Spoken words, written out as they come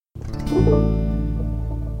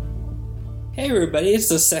Hey everybody, it's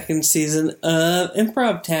the second season of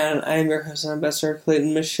Improv Town. I'm your host and ambassador,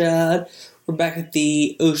 Clayton Michaud. We're back at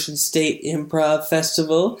the Ocean State Improv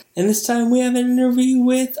Festival, and this time we have an interview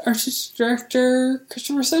with artistic director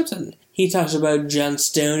Christopher Simpson. He talks about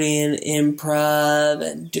Johnstonian improv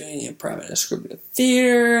and doing improv in a scripted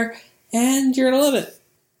theater, and you're gonna love it.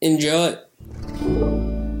 Enjoy.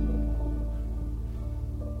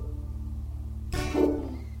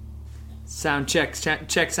 Sound check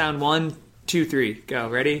sound 1, 2, 3. Go.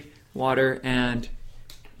 Ready? Water and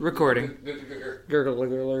recording.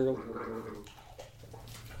 Gurgle.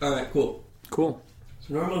 Alright, cool. Cool.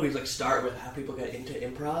 So normally we start with how people get into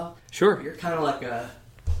improv. Sure. You're kind of like a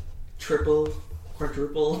triple,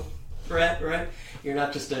 quadruple threat, right? You're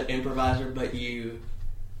not just an improviser, but you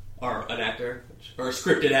are an actor, or a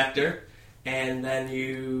scripted actor, and then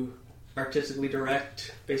you artistically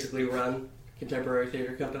direct, basically run Contemporary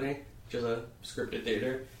Theater Company, which is a scripted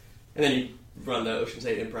theater, and then you run the Ocean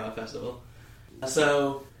State Improv Festival.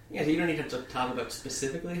 So you don't need to talk about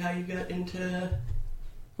specifically how you got into.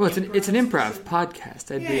 Well, it's an improv podcast.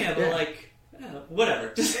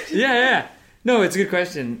 Whatever. Yeah. No, it's a good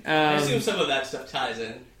question. I assume some of that stuff ties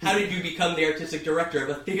in. How did you become the artistic director of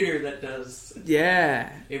a theater that does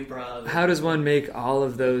improv? How does one make all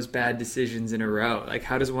of those bad decisions in a row? Like,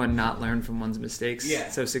 how does one not learn from one's mistakes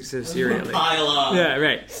so serially? Pile on. Yeah,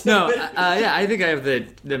 right. No, I think I have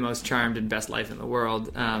the most charmed and best life in the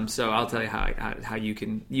world. So I'll tell you how you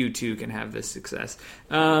too can have this success.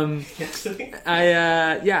 I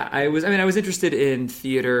was interested in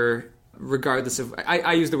theater. Regardless of,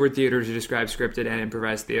 I use the word theater to describe scripted and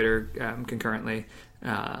improvised theater concurrently.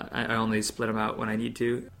 I only split them out when I need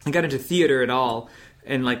to. I got into theater at all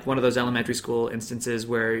in like one of those elementary school instances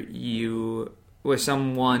where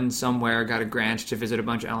someone somewhere got a grant to visit a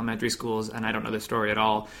bunch of elementary schools, and I don't know the story at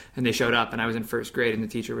all. And they showed up, and I was in first grade, and the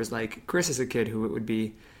teacher was like, "Chris is a kid who it would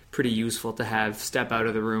be pretty useful to have step out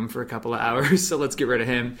of the room for a couple of hours, so let's get rid of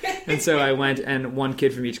him." And so I went, and one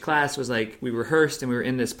kid from each class was like, we rehearsed, and we were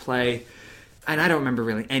in this play, and I don't remember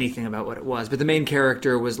really anything about what it was, but the main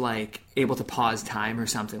character was like able to pause time or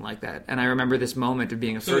something like that. And I remember this moment of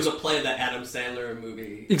being So it was a play of that Adam Sandler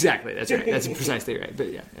movie. Exactly, that's right. That's precisely right.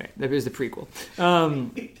 But yeah, right. That was the prequel.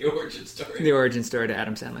 The origin story. The origin story to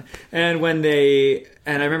Adam Sandler. And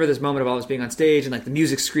I remember this moment of all of us being on stage, and like the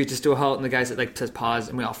music screeches to a halt, and the guy says pause,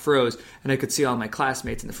 and we all froze, and I could see all my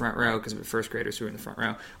classmates in the front row, because we were first graders who were in the front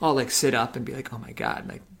row, all like sit up and be like, "Oh my God,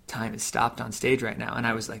 like time is stopped on stage right now." And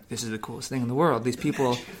I was like, this is the coolest thing in the world. These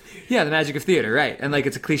people, the magic of theater, right? And like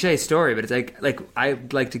it's a cliche story, but it's like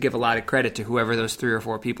I'd like to give a lot of credit to whoever those 3 or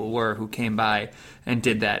 4 people were who came by and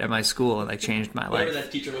did that at my school and like changed my life. Whoever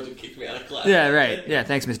that teacher was who kicked me out of class. Yeah, right. Yeah,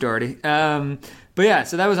 thanks, Miss Doherty. But yeah,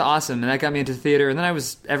 so that was awesome, and that got me into theater. And then I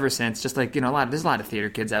was ever since just like there's a lot of theater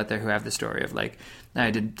kids out there who have the story of like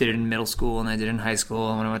I did it in middle school and I did it in high school,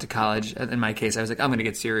 and when I went to college, in my case, I was like, I'm going to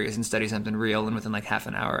get serious and study something real. And within like half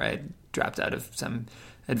an hour, I dropped out of some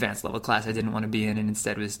advanced level class I didn't want to be in, and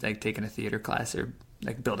instead was like taking a theater class or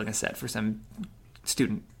like building a set for some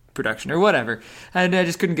student production or whatever. And I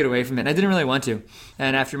just couldn't get away from it, and I didn't really want to.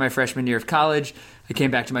 And after my freshman year of college, I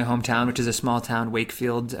came back to my hometown, which is a small town,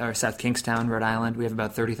 Wakefield, or South Kingstown, Rhode Island. We have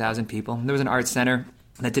about 30,000 people. And there was an art center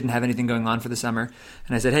that didn't have anything going on for the summer.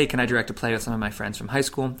 And I said, hey, can I direct a play with some of my friends from high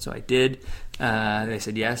school? So I did. They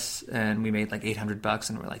said yes, and we made like $800,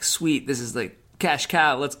 and we're like, sweet, this is like cash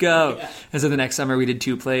cow, let's go. Yeah. And so the next summer we did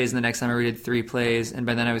 2 plays, and the next summer we did 3 plays, and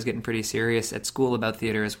by then I was getting pretty serious at school about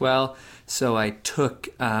theater as well. So I took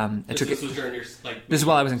this was during your this is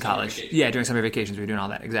while I was in college. Vacation. Yeah, during summer vacations we were doing all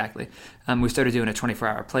that, exactly. We started doing a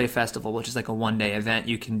 24-hour play festival, which is like a 1-day event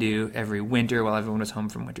you can do every winter while everyone was home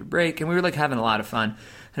from winter break, and we were like having a lot of fun.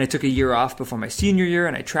 And I took a year off before my senior year,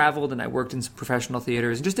 and I traveled, and I worked in some professional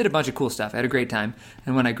theaters, and just did a bunch of cool stuff. I had a great time.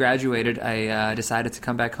 And when I graduated, I decided to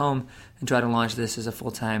come back home and try to launch this as a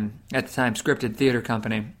full-time, at the time, scripted theater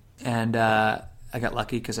company. And I got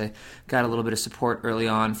lucky because I got a little bit of support early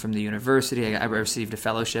on from the university. I received a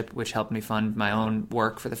fellowship, which helped me fund my own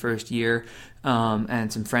work for the first year.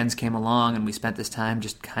 And some friends came along, and we spent this time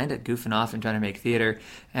just kind of goofing off and trying to make theater.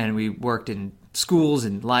 And we worked in schools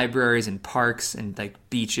and libraries and parks and like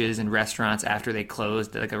beaches and restaurants after they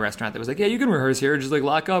closed, like a restaurant that was like, yeah, you can rehearse here, just like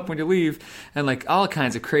lock up when you leave, and like all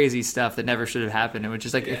kinds of crazy stuff that never should have happened. It was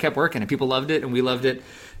just like It kept working, and people loved it, and we loved it.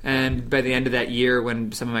 And by the end of that year,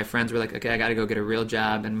 when some of my friends were like, okay, I got to go get a real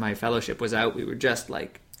job, and my fellowship was out, we were just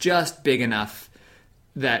big enough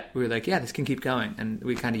that we were like, yeah, this can keep going. And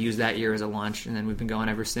we kind of used that year as a launch, and then we've been going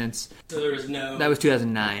ever since. So there was no... That was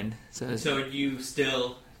 2009. So you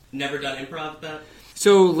still never done improv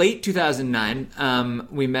So late 2009,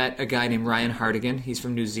 we met a guy named Ryan Hardigan. He's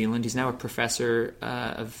from New Zealand. He's now a professor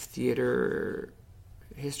of theater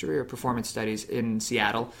history or performance studies in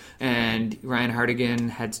Seattle. And Ryan Hardigan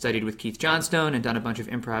had studied with Keith Johnstone and done a bunch of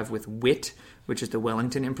improv with WIT, which is the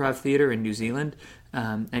Wellington Improv Theatre in New Zealand.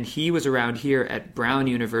 And he was around here at Brown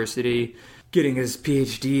University getting his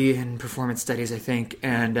PhD in performance studies, I think.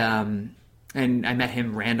 And I met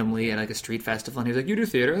him randomly at like a street festival, and he was like, "You do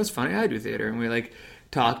theater? That's funny. I do theater." And we like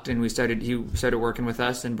talked, and he started working with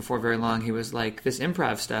us. And before very long, he was like, "This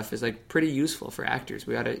improv stuff is like pretty useful for actors.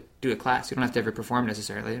 We ought to do a class. You don't have to ever perform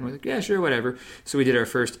necessarily." And we're like, "Yeah, sure, whatever." So we did our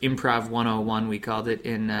first Improv 101, we called it,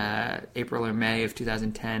 in April or May of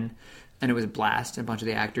 2010, and it was a blast. And a bunch of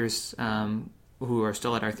the actors who are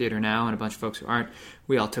still at our theater now, and a bunch of folks who aren't,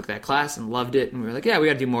 we all took that class and loved it, and we were like, yeah, we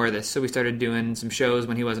got to do more of this. So we started doing some shows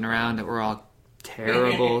when he wasn't around that were all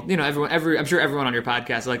terrible. You know, I'm sure everyone on your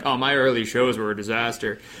podcast is like, oh, my early shows were a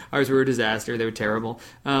disaster. Ours were a disaster. They were terrible.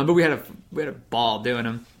 But we had a ball doing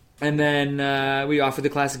them. And then we offered the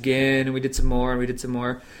class again, and we did some more, and we did some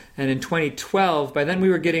more. And in 2012, by then we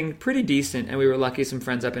were getting pretty decent, and we were lucky some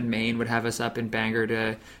friends up in Maine would have us up in Bangor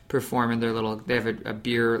to perform in their they have a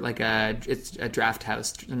beer, it's a draft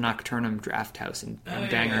house, a Nocturnum draft house in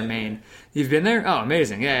Bangor, Maine. You've been there? Oh,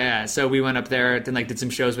 amazing. Yeah. So we went up there and did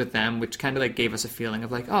some shows with them, which kind of gave us a feeling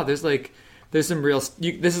of oh, there's some real,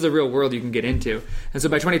 this is a real world you can get into. And so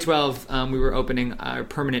by 2012, we were opening our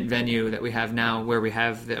permanent venue that we have now, where we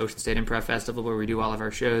have the Ocean State Improv Festival, where we do all of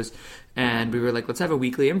our shows. And we were like, let's have a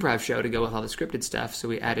weekly improv show to go with all the scripted stuff. So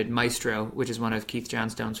we added Maestro, which is one of Keith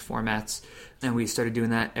Johnstone's formats. And we started doing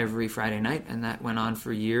that every Friday night. And that went on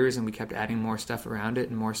for years. And we kept adding more stuff around it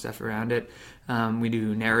and more stuff around it. We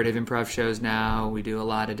do narrative improv shows now. We do a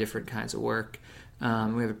lot of different kinds of work. We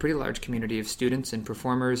have a pretty large community of students and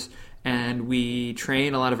performers, and we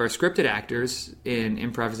train a lot of our scripted actors in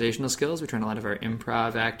improvisational skills. We train a lot of our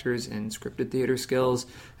improv actors in scripted theater skills,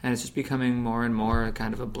 and it's just becoming more and more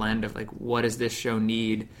kind of a blend of what does this show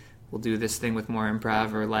need? We'll do this thing with more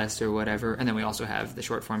improv or less or whatever. And then we also have the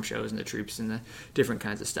short form shows and the troops and the different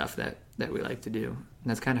kinds of stuff that we like to do. And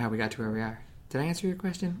that's kind of how we got to where we are. Did I answer your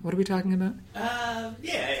question? What are we talking about?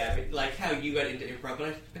 Yeah. I mean, how you got into improv,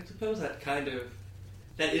 but I suppose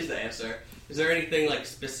that is the answer. Is there anything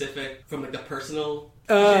specific from the personal?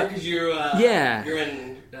 Because you're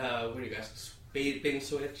in what do you guys, bait and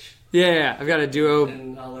switch? Yeah, I've got a duo,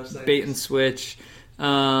 and all those things. Bait and switch,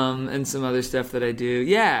 and some other stuff that I do.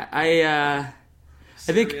 Yeah, I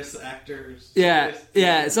think serious actors.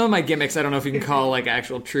 Yeah. Some of my gimmicks I don't know if you can call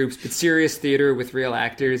actual troops, but serious theater with real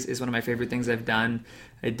actors is one of my favorite things I've done.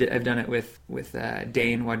 I've done it with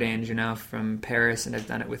Dane Wardain from Paris, and I've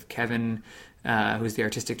done it with Kevin, who's the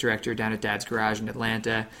artistic director down at Dad's Garage in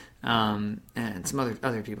Atlanta, and some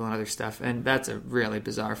other people and other stuff. And that's a really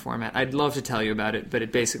bizarre format. I'd love to tell you about it, but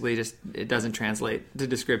it basically it doesn't translate to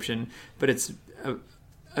description. But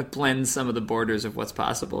it blends some of the borders of what's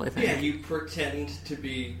possible, I think. Yeah, you pretend to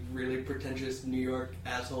be really pretentious New York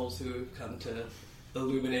assholes who come to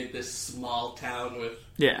illuminate this small town with...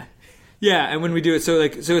 Yeah, and when we do it, so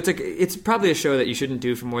it's probably a show that you shouldn't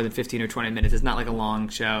do for more than 15 or 20 minutes. It's not a long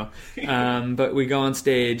show, but we go on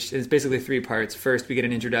stage. It's basically 3 parts. First, we get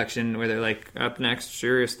an introduction where they're up next,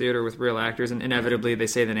 serious theater with real actors, and inevitably they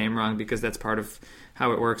say the name wrong because that's part of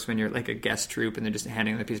how it works when you're a guest troupe and they're just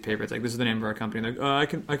handing them a piece of paper. It's this is the name of our company. And they're I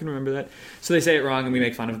can remember that. So they say it wrong and we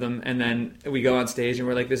make fun of them, and then we go on stage and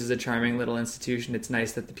we're this is a charming little institution. It's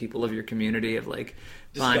nice that the people of your community have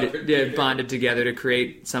bonded together to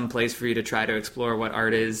create some place for you to try to explore what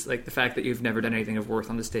art is. The fact that you've never done anything of worth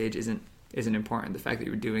on the stage isn't important. The fact that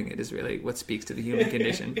you're doing it is really what speaks to the human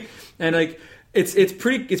condition. And it's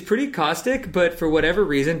pretty caustic, but for whatever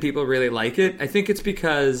reason people really like it. I think it's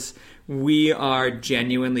because we are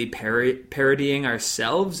genuinely parodying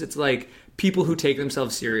ourselves. It's people who take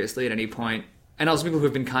themselves seriously at any point, and also people who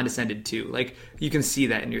have been condescended to. You can see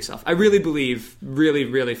that in yourself. I really believe, really,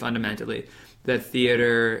 really fundamentally, that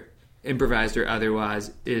theater, improvised or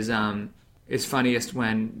otherwise, is funniest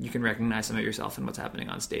when you can recognize some of yourself in what's happening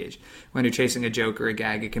on stage. When you're chasing a joke or a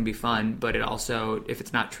gag, it can be fun, but it also, if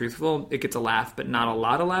it's not truthful, it gets a laugh, but not a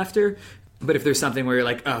lot of laughter. But if there's something where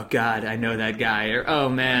you're oh God, I know that guy, or oh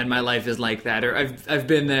man, my life is like that, or I've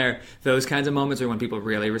been there, those kinds of moments are when people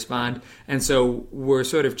really respond. And so we're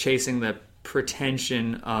sort of chasing the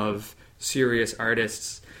pretension of serious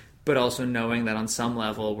artists, but also knowing that on some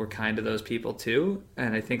level we're kind of those people too.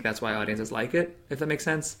 And I think that's why audiences like it, if that makes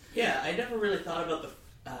sense. Yeah, I never really thought about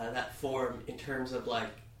that form in terms of the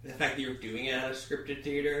fact that you're doing it at a scripted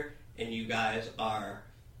theater and you guys are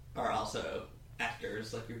also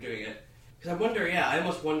actors, you're doing it Because I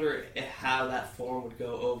almost wonder how that form would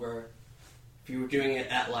go over if you were doing it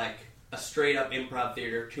at like a straight up improv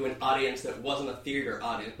theater to an audience that wasn't a theater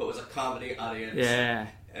audience but was a comedy audience. Yeah.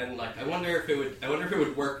 And like, I wonder if it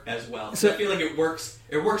would work as well. So I feel like it works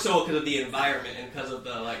so well because of the environment and because of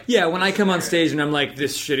the like. Yeah, when I come on stage and I'm like,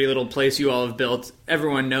 this shitty little place you all have built,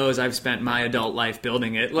 everyone knows I've spent my adult life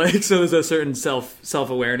building it. Like, so there's a certain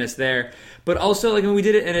self-awareness there. But also, like, when we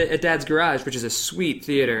did it at Dad's Garage, which is a sweet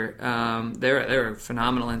theater, they're a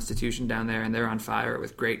phenomenal institution down there, and they're on fire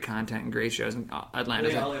with great content and great shows in Atlanta.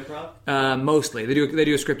 Are they all improv? Mostly. They do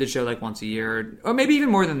a scripted show like once a year, or maybe even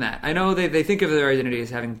more than that. I know they think of their identity as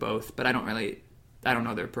having both, but I don't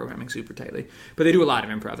know their programming super tightly. But they do a lot of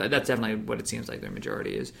improv. That's definitely what it seems like their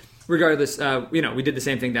majority is. Regardless, we did the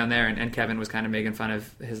same thing down there, and Kevin was kind of making fun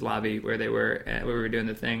of his lobby where we were doing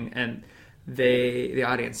the thing, and the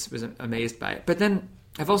audience was amazed by it. But then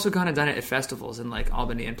I've also gone and done it at festivals in like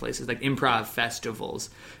Albany and places like improv festivals,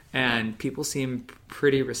 and people seem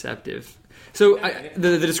pretty receptive. So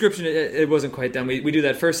the description, it wasn't quite done. We do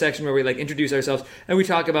that first section where we like introduce ourselves and we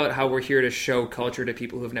talk about how we're here to show culture to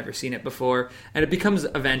people who have never seen it before, and it becomes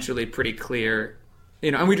eventually pretty clear.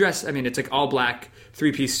 And we dress, it's like all black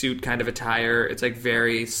 3-piece suit kind of attire. It's like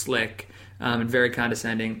very slick. And very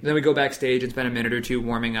condescending. Then we go backstage and spend a minute or two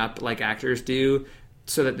warming up like actors do,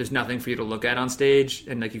 so that there's nothing for you to look at on stage,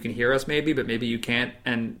 and like you can hear us maybe, but maybe you can't,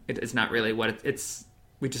 and it's not really what it's.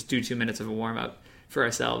 We just do 2 minutes of a warm up for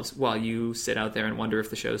ourselves while you sit out there and wonder if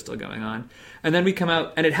the show's still going on. And then we come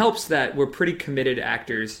out, and it helps that we're pretty committed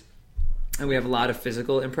actors, and we have a lot of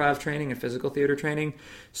physical improv training and physical theater training,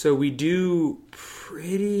 so we do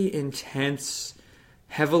pretty intense,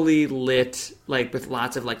 heavily lit, like with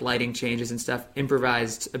lots of like lighting changes and stuff,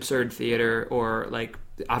 improvised absurd theater or like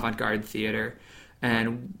avant-garde theater,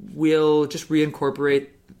 and we'll just reincorporate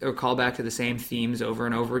or call back to the same themes over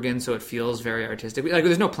and over again, so it feels very artistic. Like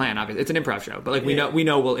there's no plan, obviously. It's an improv show, but like we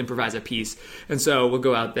know we'll improvise a piece, and so we'll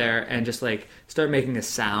go out there and just like start making a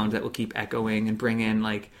sound that will keep echoing and bring in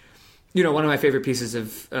like. One of my favorite pieces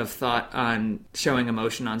of thought on showing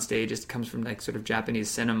emotion on stage comes from like sort of Japanese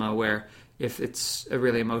cinema, where if it's a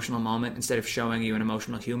really emotional moment, instead of showing you an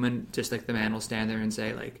emotional human, just like the man will stand there and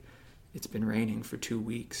say like, it's been raining for 2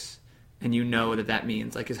 weeks. And that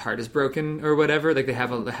means like his heart is broken or whatever. Like they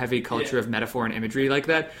have a heavy culture of metaphor and imagery like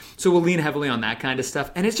that. So we'll lean heavily on that kind of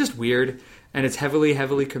stuff. And it's just weird. And it's heavily,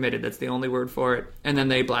 heavily committed. That's the only word for it. And then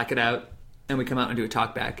they black it out. And we come out and do a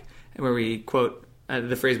talk back. And where we quote,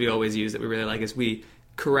 the phrase we always use that we really like is we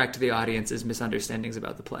correct the audience's misunderstandings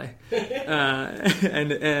about the play.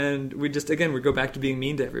 And we just, again, we go back to being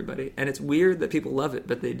mean to everybody. And it's weird that people love it,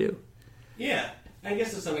 but they do. Yeah. I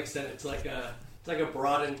guess to some extent it's like a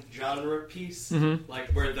broadened genre piece,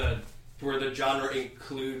 like where the genre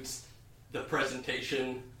includes the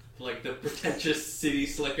presentation, like the pretentious city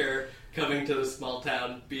slicker coming to the small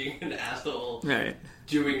town, being an asshole, right,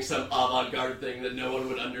 doing some avant-garde thing that no one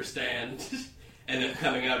would understand, and then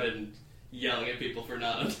coming out and yelling at people for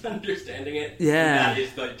not understanding it. Yeah. That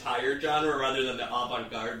is the entire genre, rather than the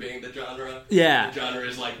avant-garde being the genre. Yeah. The genre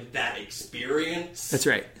is like that experience. That's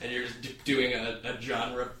right. And you're just doing a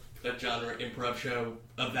genre improv show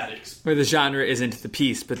of that experience. Where the genre isn't the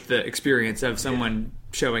piece, but the experience of someone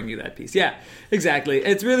showing you that piece. Yeah, exactly.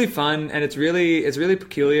 It's really fun, and it's really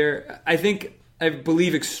peculiar. I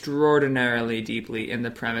believe extraordinarily deeply in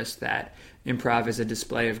the premise that improv is a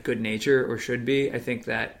display of good nature, or should be. I think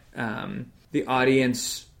that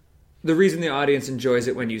the reason the audience enjoys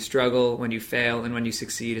it when you struggle, when you fail, and when you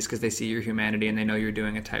succeed is because they see your humanity and they know you're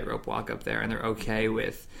doing a tightrope walk up there, and they're okay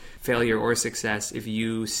with failure or success if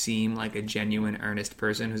you seem like a genuine, earnest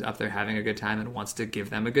person who's up there having a good time and wants to give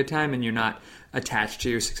them a good time, and you're not attached to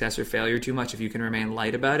your success or failure too much. If you can remain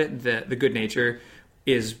light about it, the good nature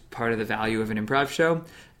is part of the value of an improv show.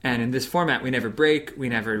 And in this format, we never break. We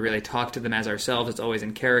never really talk to them as ourselves. It's always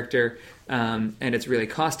in character. And it's really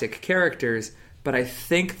caustic characters. But I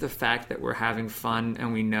think the fact that we're having fun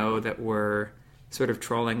and we know that we're sort of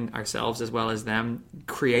trolling ourselves as well as them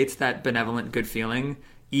creates that benevolent good feeling,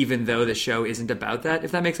 even though the show isn't about that, if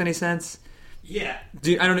that makes any sense. Yeah.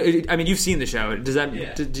 I don't know. I mean, you've seen the show. Does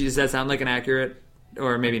that sound like an accurate,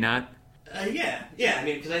 or maybe not? Yeah. I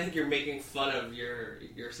mean, because I think you're making fun of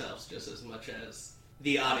yourselves just as much as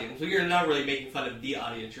the audience. Well, you're not really making fun of the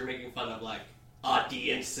audience. You're making fun of like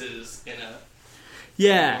audiences in a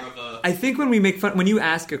Yeah. more of a... I think when we make fun, when you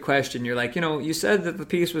ask a question, you're like, you said that the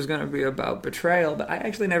piece was going to be about betrayal, but I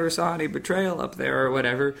actually never saw any betrayal up there or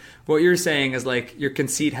whatever. What you're saying is like, your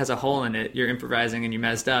conceit has a hole in it, you're improvising and you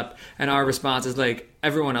messed up. And our response is like,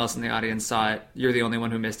 everyone else in the audience saw it, you're the only one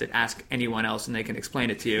who missed it, ask anyone else and they can explain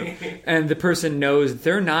it to you. And the person knows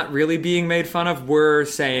they're not really being made fun of. We're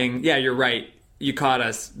saying, yeah, you're right, you caught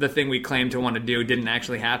us. The thing we claimed to want to do didn't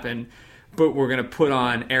actually happen, but we're going to put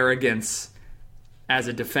on arrogance as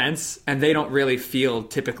a defense, and they don't really feel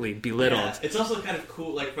typically belittled. Yeah, it's also kind of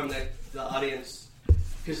cool, like, from the audience,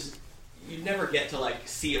 because you never get to, like,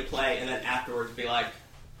 see a play and then afterwards be like,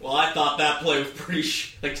 well, I thought that play was pretty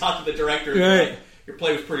like, talk to the director and be like, your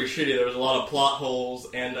play was pretty shitty, there was a lot of plot holes,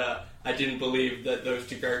 and I didn't believe that those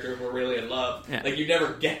two characters were really in love. Yeah. Like, you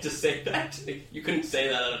never get to say that. You couldn't say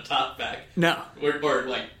that at a talkback. No. Or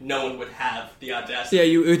like, no one would have the audacity. Yeah,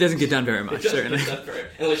 it doesn't get done very much, It doesn't certainly. get done very,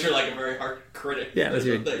 unless you're, like, a very hard critic. Yeah, or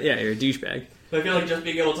you're something. a douchebag. But I feel like just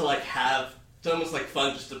being able to, like, it's almost, like,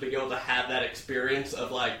 fun just to be able to have that experience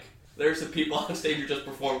of, like, there's some people on stage who just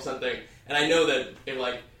performed something, and I know that, if,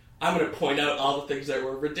 like, I'm going to point out all the things that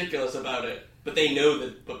were ridiculous about it, but they know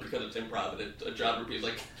that, but because it's improv and a job repeat,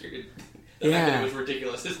 like, the fact that it was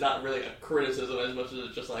ridiculous is not really a criticism as much as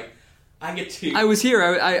it's just, like, I was here,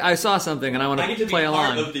 I saw something, and I want to play along.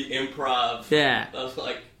 I get to be part of the improv. Yeah. Of,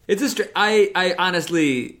 like... It's I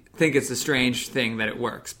honestly think it's a strange thing that it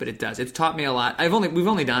works, but it does. It's taught me a lot. We've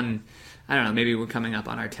only done, I don't know, maybe we're coming up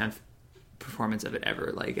on our 10th performance of it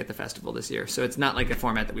ever, like, at the festival this year. So it's not like a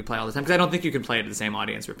format that we play all the time, because I don't think you can play it to the same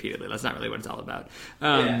audience repeatedly. That's not really what it's all about.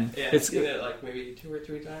 It's like maybe 2 or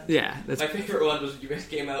 3 times. Yeah. My favorite one was you guys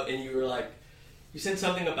came out and you were like, you said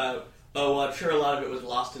something about, oh, well, I'm sure a lot of it was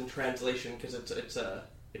lost in translation because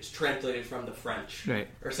it's translated from the French, right,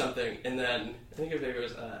 or something. And then I think maybe it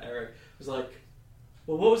was Eric was like,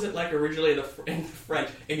 well, what was it like originally in the French?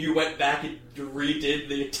 And you went back and redid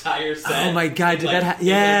the entire set. Oh my god, did that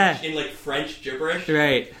in like French gibberish?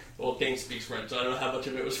 Right. Well, Dane speaks French, so I don't know how much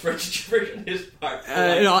of it was French gibberish on his part.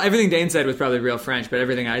 Everything Dane said was probably real French, but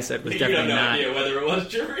everything I said was definitely not. You have no idea whether it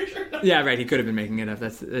was gibberish or not. Yeah, right. He could have been making it up.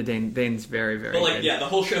 That's Dane's very, very. But good. The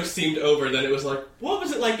whole show seemed over. Then it was like, what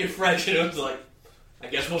was it like in French? And it was like, I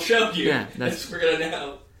guess we'll show you. Yeah, we're gonna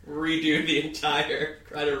now redo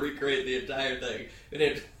try to recreate the entire thing.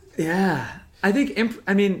 And I think.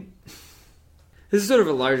 This is sort of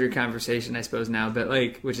a larger conversation, I suppose, now, but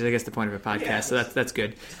which is, I guess, the point of a podcast. Yeah, so that's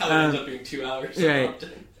good. How it ends up being 2 hours. Right.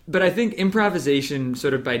 Often. But I think improvisation,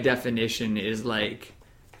 sort of by definition, is like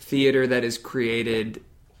theater that is created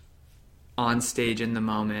on stage in the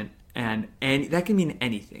moment, and that can mean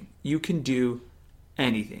anything. You can do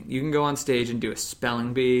anything. You can go on stage and do a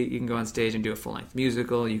spelling bee. You can go on stage and do a full-length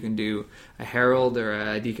musical. You can do a herald or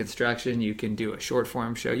a deconstruction. You can do a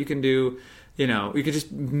short-form show. You can do. You could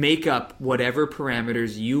just make up whatever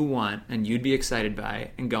parameters you want and you'd be excited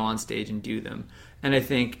by and go on stage and do them. And I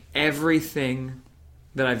think everything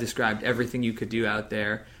that I've described, everything you could do out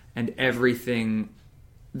there, and everything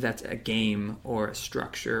that's a game or a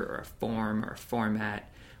structure or a form or a format,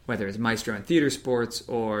 whether it's Maestro and Theater Sports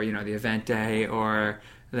or, the Event Day or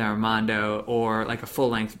the Armando or like a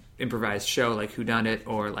full-length improvised show like Whodunit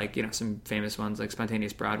or some famous ones like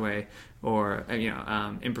Spontaneous Broadway or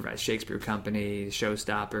improvised Shakespeare Company,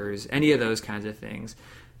 Showstoppers, any of those kinds of things.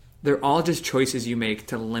 They're all just choices you make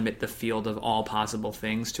to limit the field of all possible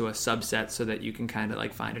things to a subset so that you can kind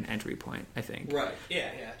of find an entry point, I think. Right.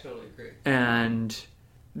 Yeah, I totally agree. And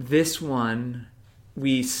this one,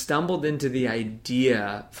 we stumbled into the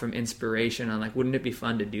idea from inspiration on wouldn't it be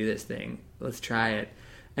fun to do this thing? Let's try it.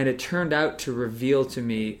 And it turned out to reveal to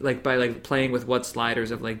me, by playing with what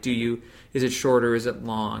sliders of is it short or is it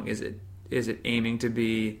long? Is it aiming to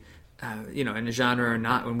be, in a genre or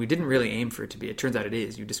not? When we didn't really aim for it to be, it turns out it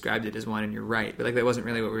is. You described it as one, and you're right. But that wasn't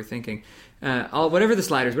really what we were thinking. Whatever the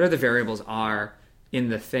sliders, whatever the variables are in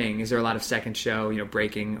the thing, is there a lot of second show,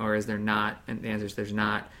 breaking, or is there not? And the answer is there's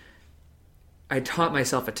not. I taught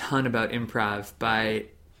myself a ton about improv by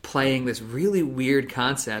playing this really weird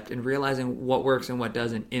concept and realizing what works and what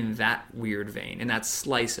doesn't in that weird vein, in that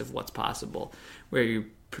slice of what's possible, where you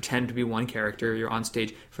pretend to be one character, you're on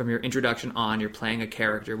stage from your introduction on, you're playing a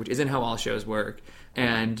character, which isn't how all shows work,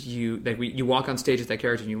 and you walk on stage as that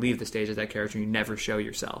character and you leave the stage as that character and you never show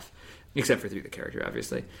yourself, except for through the character,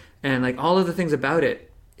 obviously. And all of the things about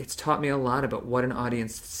it, it's taught me a lot about what an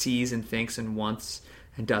audience sees and thinks and wants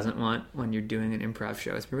and doesn't want when you're doing an improv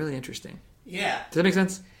show. It's been really interesting. Yeah. Does that make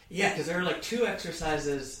sense? Yeah, because there are 2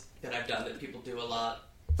 exercises that I've done that people do a lot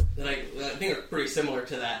that I think are pretty similar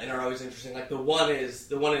to that and are always interesting. The one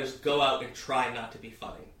is go out and try not to be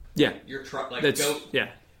funny. Yeah. You're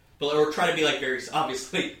But or try to be like very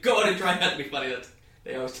obviously go out and try not to be funny.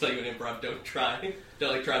 They always tell you in improv, don't try,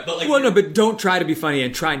 but like. Well, no, but don't try to be funny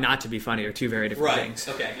and try not to be funny are two very different things.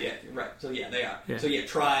 Okay, yeah, right. So yeah, they are. Yeah. So yeah,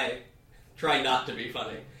 try not to be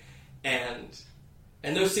funny, and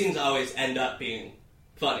those scenes always end up being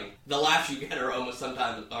funny. The laughs you get are almost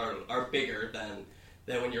sometimes are bigger than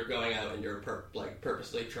when you're going out and you're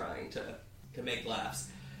purposely trying to make laughs.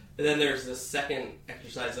 And then there's the second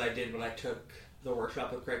exercise that I did when I took the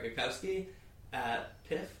workshop with Craig Gakowski at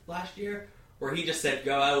PIF last year, where he just said,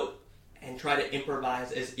 go out and try to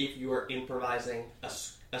improvise as if you were improvising a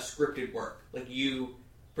scripted work. Like, you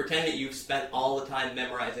pretend that you've spent all the time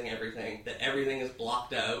memorizing everything, that everything is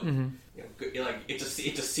blocked out. Mm-hmm. You know, like, it's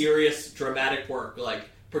a serious, dramatic work. Like,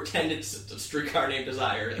 pretend it's a Streetcar Named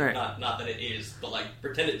Desire. Like, right. Not that it is, but, like,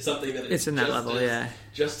 pretend it's something that it's in that level, yeah.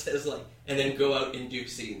 Just as, like, and then go out and do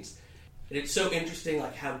scenes. And it's so interesting,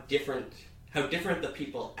 like, how different the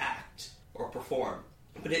people act or perform.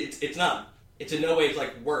 But it's not. It's in no way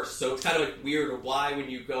like worse. So it's kind of like weird why when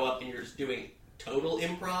you go up and you're just doing total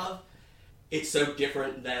improv, it's so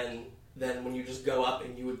different than when you just go up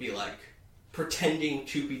and you would be like pretending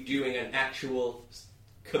to be doing an actual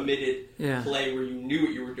committed play where you knew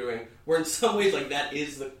what you were doing. Where in some ways, like, that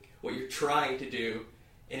is what you're trying to do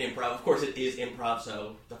in improv. Of course, it is improv,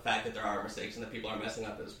 so the fact that there are mistakes and that people are messing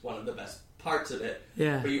up is one of the best parts of it.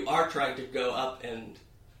 Yeah. But you are trying to go up and,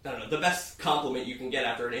 I don't know, the best compliment you can get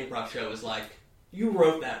after an improv show is like, you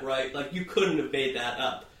wrote that, right? Like, you couldn't have made that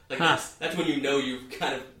up. Like, that's when you know you've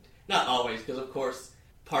kind of, not always, because of course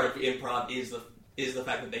part of improv is the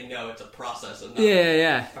fact that they know it's a process and not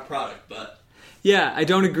a product, but... Yeah, I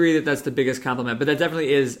don't agree that that's the biggest compliment, but that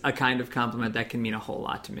definitely is a kind of compliment that can mean a whole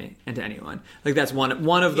lot to me and to anyone. Like, that's one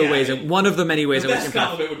of the ways, one of the many ways in which the best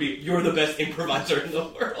compliment would be, you're the best improviser in the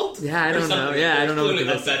world. Yeah, I don't know. Yeah, I don't know.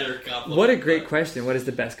 What better compliment. What a great question. What is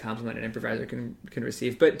the best compliment an improviser can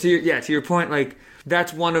receive? But to your point, like,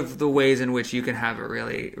 that's one of the ways in which you can have a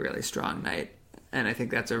really, really strong night. And I think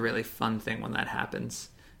that's a really fun thing when that happens.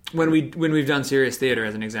 When we've done serious theater,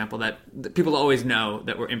 as an example, that people always know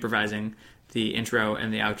that we're improvising the intro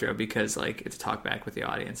and the outro because, like, it's a talk back with the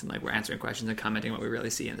audience and, like, we're answering questions and commenting what we really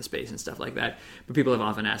see in the space and stuff like that. But people have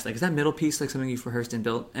often asked, like, is that middle piece like something you've rehearsed and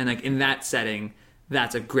built? And, like, in that setting,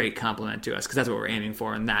 that's a great compliment to us because that's what we're aiming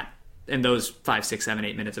for in those 5, 6, 7,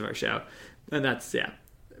 8 minutes of our show. And that's, yeah.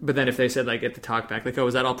 But then if they said, like, at the talk back, like, oh,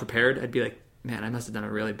 was that all prepared? I'd be like, man, I must have done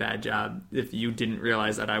a really bad job if you didn't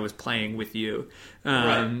realize that I was playing with you.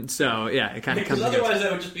 Right. So, yeah, it kind of comes because otherwise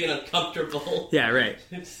that would just be an uncomfortable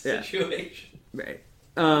situation. Right.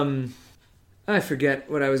 I forget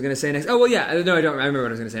what I was going to say next. Oh, well, yeah. No, I don't. I remember what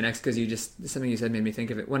I was going to say next because something you said made me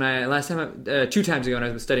think of it. When two times ago when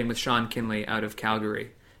I was studying with Sean Kinley out of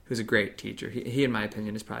Calgary, who's a great teacher. He, in my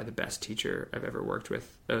opinion, is probably the best teacher I've ever worked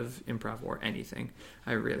with of improv or anything.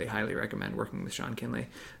 I really highly recommend working with Sean Kinley.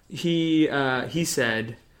 He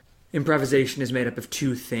said improvisation is made up of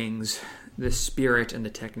two things, the spirit and the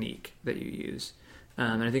technique that you use.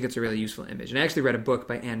 And I think it's a really useful image. And I actually read a book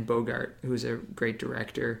by Anne Bogart, who's a great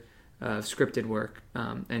director of scripted work.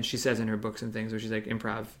 And she says in her books and things where she's like,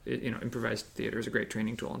 improvised theater is a great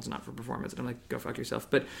training tool and it's not for performance. And I'm like, go fuck yourself.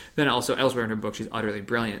 But then also elsewhere in her book, she's utterly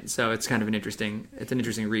brilliant. So it's kind of an interesting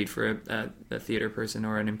read for a theater person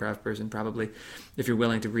or an improv person, probably, if you're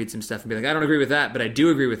willing to read some stuff and be like, I don't agree with that, but I do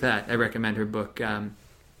agree with that. I recommend her book,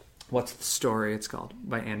 What's the Story? It's called,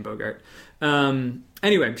 by Anne Bogart.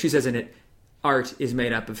 Anyway, she says in it, art is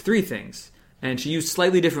made up of three things. And she used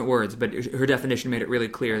slightly different words, but her definition made it really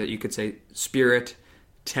clear that you could say spirit,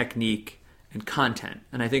 technique, and content.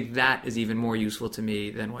 And I think that is even more useful to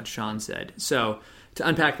me than what Sean said. So to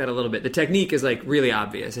unpack that a little bit, the technique is like really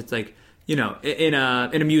obvious. It's like, in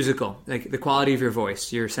a musical, like the quality of your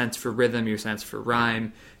voice, your sense for rhythm, your sense for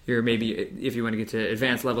rhyme, your maybe, if you want to get to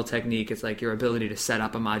advanced level technique, it's like your ability to set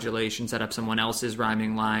up a modulation, set up someone else's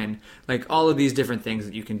rhyming line, like all of these different things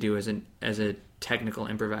that you can do as a technical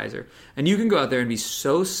improviser. And you can go out there and be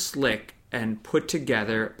so slick and put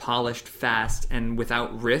together, polished, fast, and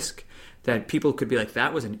without risk that people could be like,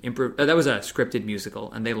 that was a scripted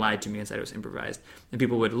musical, and they lied to me and said it was improvised. And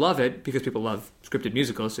people would love it because people love scripted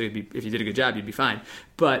musicals, so if you did a good job, you'd be fine.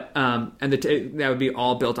 But that would be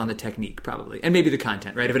all built on the technique, probably. And maybe the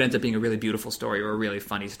content, right? If it ends up being a really beautiful story or a really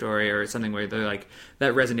funny story or something where they're like,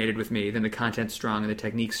 that resonated with me, then the content's strong and the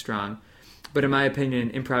technique's strong. But in my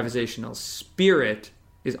opinion, improvisational spirit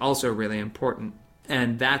is also really important.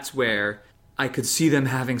 And that's where I could see them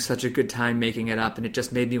having such a good time making it up, and it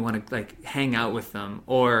just made me want to like hang out with them.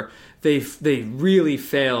 Or they really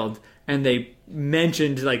failed and they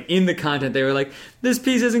mentioned, like, in the content, they were like, this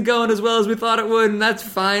piece isn't going as well as we thought it would, and that's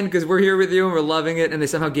fine, because we're here with you, and we're loving it, and they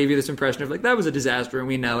somehow gave you this impression of, like, that was a disaster, and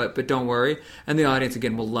we know it, but don't worry, and the audience,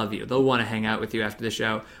 again, will love you. They'll want to hang out with you after the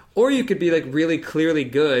show. Or you could be, like, really clearly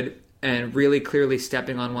good, and really clearly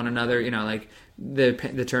stepping on one another, you know, like,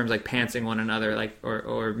 the terms like pantsing one another, like,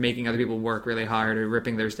 or making other people work really hard, or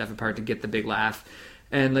ripping their stuff apart to get the big laugh.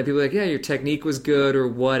 And like people are like, yeah, your technique was good or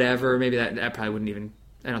whatever. Maybe that probably wouldn't even,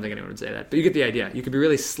 I don't think anyone would say that. But you get the idea. You could be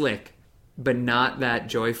really slick, but not that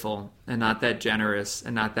joyful and not that generous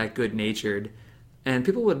and not that good-natured. And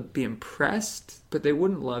people would be impressed, but they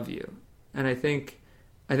wouldn't love you. And I think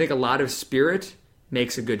a lot of spirit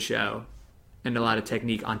makes a good show, and a lot of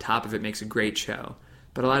technique on top of it makes a great show.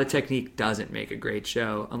 But a lot of technique doesn't make a great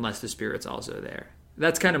show unless the spirit's also there.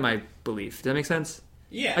 That's kind of my belief. Does that make sense?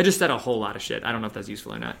 Yeah. I just said a whole lot of shit. I don't know if that's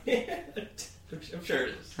useful or not. I'm sure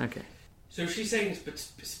it is. Okay. So she's saying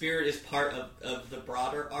spirit is part of the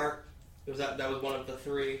broader art? That was one of the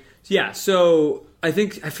three? Yeah, so I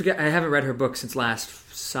forget, I haven't read her book since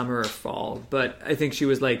last summer or fall, but I think she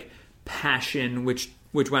was like passion, which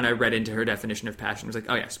when I read into her definition of passion was like,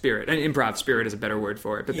 oh yeah, spirit. And improv, spirit is a better word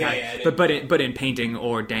for it. But but in painting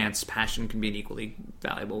or dance, passion can be an equally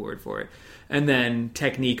valuable word for it. And then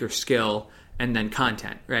technique or skill, and then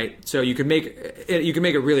content, right? So you can make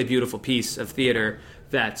a really beautiful piece of theater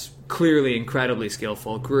that's clearly incredibly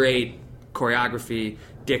skillful, great choreography,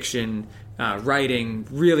 diction, writing,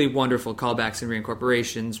 really wonderful callbacks and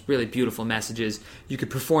reincorporations, really beautiful messages. You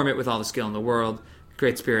could perform it with all the skill in the world,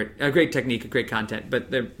 great spirit, great technique, great content,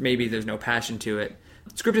 but maybe there's no passion to it.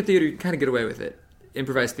 Scripted theater, you can kind of get away with it.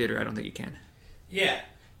 Improvised theater, I don't think you can. Yeah,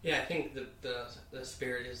 I think the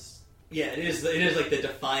spirit is, it is like the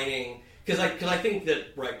defining. Because I think that,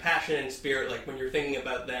 right, passion and spirit, like when you're thinking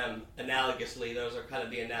about them analogously, those are kind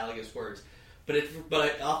of the analogous words. But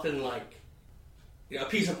I often, like, you know, a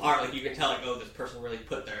piece of art, like you can tell, like, oh, this person really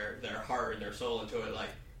put their heart and their soul into it, like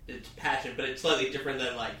it's passion. But it's slightly different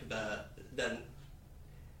than like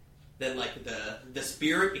the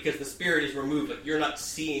spirit, because the spirit is removed. Like you're not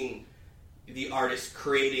seeing the artist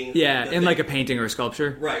creating. Yeah, in like a painting or a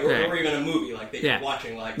sculpture, right? Or even a movie, like that you're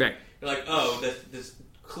watching, like right. You're like, oh, this.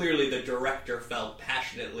 Clearly, the director felt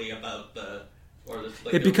passionately about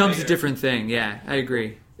it becomes writer. A different thing. Yeah, I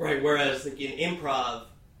agree. Right. Whereas like, in improv,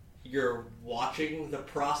 you're watching the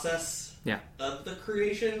process of the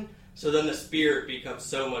creation, so then the spirit becomes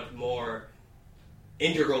so much more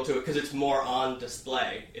integral to it because it's more on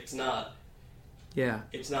display. It's not. Yeah.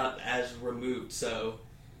 It's not as removed. So.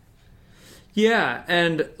 Yeah,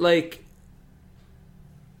 and like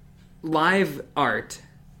live art.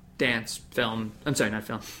 Dance, film. I'm sorry, not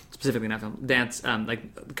film. Specifically, not film. Dance,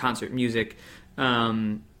 like concert, music,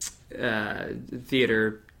 theater,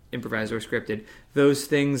 improvised or scripted. Those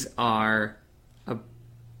things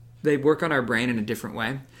they work on our brain in a different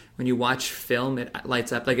way. When you watch film, it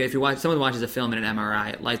lights up. Like if someone watches a film in an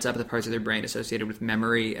MRI, it lights up the parts of their brain associated with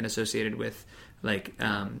memory and associated with like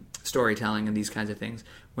storytelling and these kinds of things.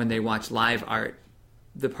 When they watch live art,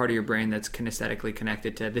 the part of your brain that's kinesthetically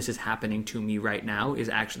connected to this is happening to me right now is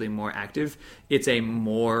actually more active. It's a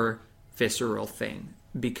more visceral thing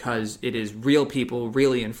because it is real people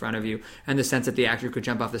really in front of you, and the sense that the actor could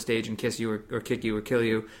jump off the stage and kiss you or kick you or kill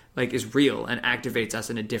you like is real and activates us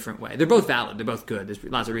in a different way. They're both valid. They're both good. There's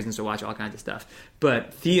lots of reasons to watch all kinds of stuff.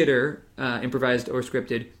 But theater, improvised or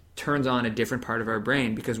scripted, turns on a different part of our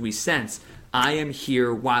brain because we sense I am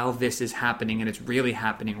here while this is happening, and it's really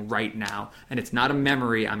happening right now. And it's not a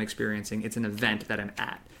memory I'm experiencing. It's an event that I'm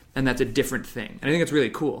at. And that's a different thing. And I think it's really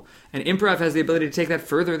cool. And improv has the ability to take that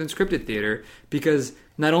further than scripted theater because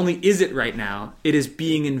not only is it right now, it is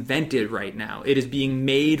being invented right now. It is being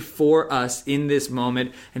made for us in this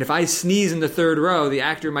moment. And if I sneeze in the third row, the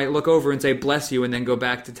actor might look over and say, bless you, and then go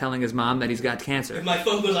back to telling his mom that he's got cancer. If my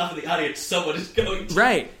phone goes off in the audience, someone is going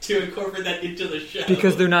to incorporate that into the show.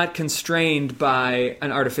 Because they're not constrained by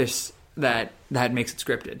an artifice that makes it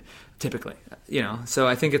scripted, typically. You know, so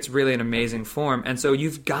I think it's really an amazing form. And so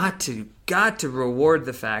you've got to reward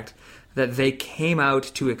the fact that they came out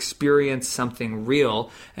to experience something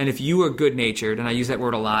real. And if you are good-natured, and I use that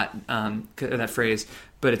word a lot, that phrase,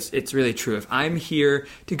 but it's really true. If I'm here,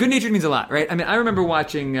 good-natured means a lot, right? I mean, I remember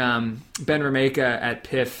watching Ben Rameka at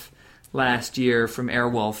PIF last year from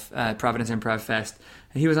Airwolf at Providence Improv Fest,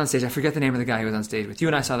 and he was on stage. I forget the name of the guy he was on stage with. You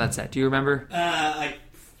and I saw that set. Do you remember?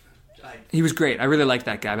 He was great. I really liked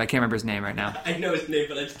that guy, but I can't remember his name right now. I know his name,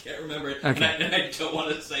 but I just can't remember it. Okay. And I don't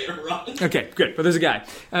want to say it wrong. Okay, good. But there's a guy.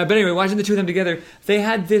 But anyway, watching the two of them together, they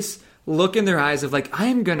had this look in their eyes of like, I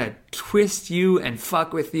am going to twist you and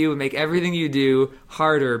fuck with you and make everything you do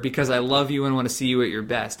harder because I love you and want to see you at your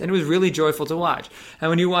best. And it was really joyful to watch. And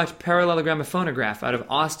when you watch Parallelogram and Phonograph out of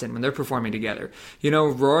Austin when they're performing together,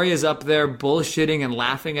 Roy is up there bullshitting and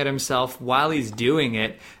laughing at himself while he's doing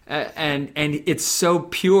it. And it's so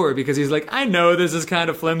pure because he's like, I know this is kind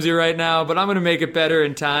of flimsy right now, but I'm going to make it better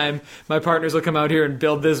in time. My partners will come out here and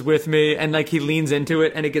build this with me. And like he leans into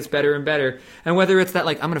it and it gets better and better. And whether it's that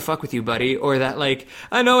like, I'm going to fuck with you, buddy, or that like,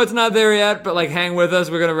 I know it's not there yet, but like hang with us,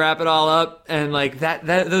 we're going to wrap it all up. And like that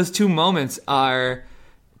those two moments are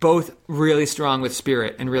both really strong with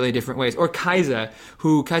spirit in really different ways. Or Kaisa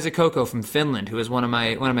Koko from Finland, who is one of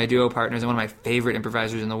my duo partners and one of my favorite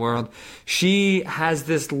improvisers in the world. She has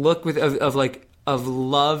this look of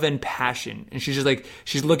love and passion, and she's just like,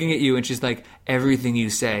 she's looking at you and she's like, everything you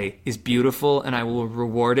say is beautiful and I will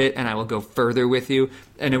reward it and I will go further with you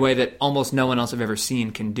in a way that almost no one else I've ever seen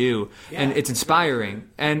can do. Yeah. And it's inspiring.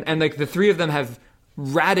 And like the three of them have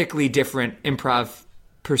radically different improv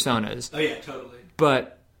personas. Oh yeah, totally.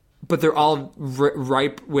 But they're all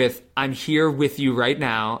ripe with, I'm here with you right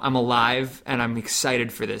now, I'm alive, and I'm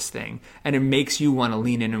excited for this thing. And it makes you want to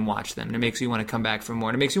lean in and watch them. And it makes you want to come back for more.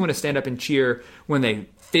 And it makes you want to stand up and cheer when they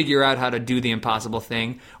figure out how to do the impossible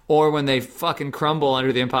thing, or when they fucking crumble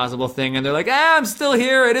under the impossible thing, and they're like, I'm still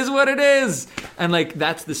here, it is what it is. And like,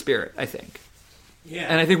 that's the spirit, I think. Yeah.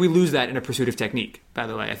 And I think we lose that in a pursuit of technique, by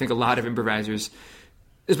the way. I think a lot of improvisers,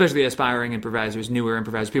 especially aspiring improvisers, newer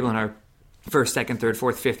improvisers, people in our first, second, third,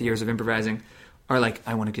 fourth, fifth years of improvising are like,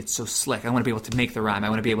 I want to get so slick. I want to be able to make the rhyme. I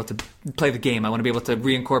want to be able to play the game. I want to be able to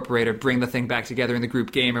reincorporate or bring the thing back together in the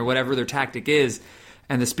group game or whatever their tactic is.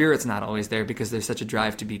 And the spirit's not always there because there's such a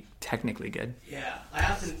drive to be technically good. Yeah, I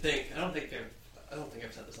often think, I don't think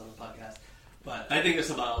I've said this on the podcast, but I think this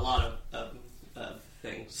about a lot of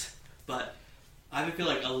things. But I would feel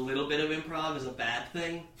like a little bit of improv is a bad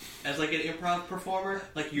thing as like an improv performer.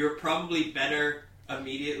 Like you're probably better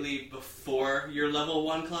immediately before your level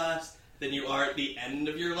 1 class than you are at the end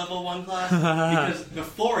of your level 1 class, because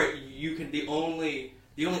before it you can the only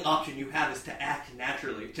option you have is to act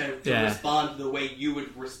naturally, to respond the way you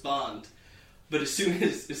would respond. But as soon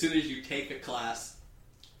as you take a class,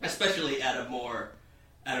 especially at a more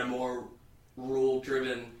rule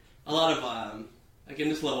driven, a lot of like in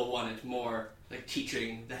this level 1 it's more like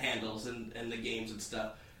teaching the handles and the games and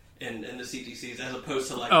stuff and the CTCs, as opposed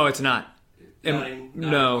to like, oh, it's not.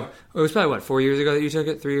 No, it was probably 4 years ago that you took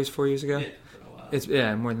it. 4 years ago. Yeah, for a while. It's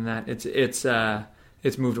more than that.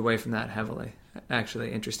 It's moved away from that heavily.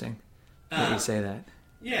 Actually, interesting that you say that.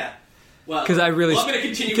 Yeah, well, because I really. I'm going to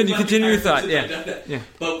continue. Can you continue your thought? Yeah, yeah.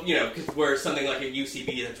 But because we're something like a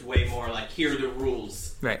UCB that's way more like, here are the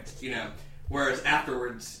rules, right? Whereas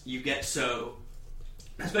afterwards you get so,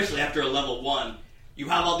 especially after a level 1, you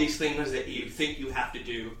have all these things that you think you have to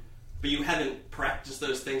do, but you haven't practiced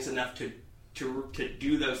those things enough to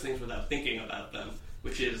do those things without thinking about them,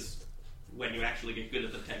 which is when you actually get good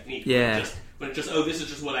at the technique. Yeah. When it's just, this is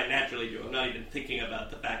just what I naturally do. I'm not even thinking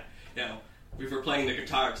about the fact, if you're playing the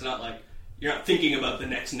guitar, it's not like you're not thinking about the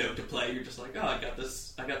next note to play. You're just like, oh, I got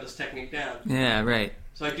this technique down. Yeah, right.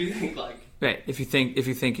 So I do think like, right. If you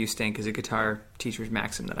think you stink is a guitar teacher's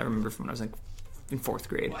maxim that I remember from when I was like in 4th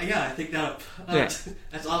grade. Well, yeah, I think that's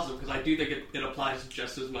awesome, because I do think it applies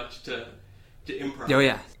just as much to improv. Oh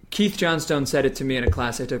yeah. Keith Johnstone said it to me in a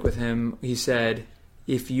class I took with him. He said,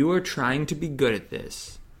 if you are trying to be good at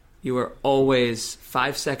this, you are always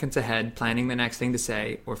 5 seconds ahead planning the next thing to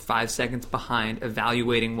say, or 5 seconds behind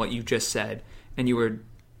evaluating what you just said, and you are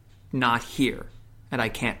not here, and I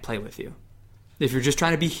can't play with you. If you're just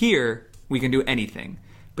trying to be here, we can do anything.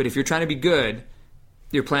 But if you're trying to be good,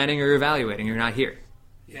 you're planning or evaluating, you're not here.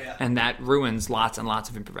 Yeah. And that ruins lots and lots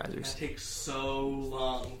of improvisers. That takes so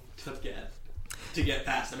long to get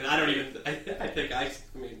past. I mean,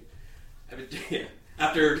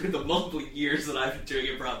 after the multiple years that I've been doing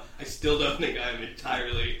improv, I still don't think I'm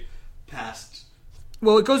entirely past.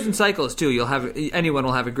 Well, it goes in cycles too. Anyone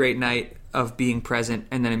will have a great night of being present,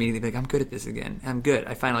 and then immediately be like, I'm good at this again. I'm good.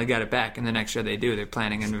 I finally got it back. And the next show they do, they're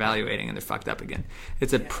planning and evaluating, and they're fucked up again.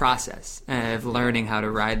 It's a process of learning how to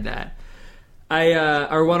ride that.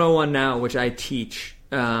 Our 101 now, which I teach,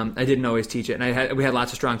 I didn't always teach it, and we had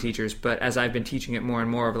lots of strong teachers. But as I've been teaching it more and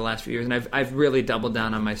more over the last few years, and I've really doubled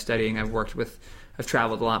down on my studying. I've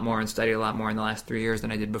traveled a lot more and studied a lot more in the last 3 years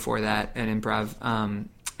than I did before that in improv.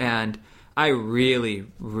 And I really,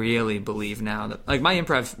 really believe now that, like, my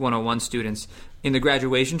Improv 101 students, in the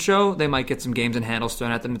graduation show, they might get some games and handles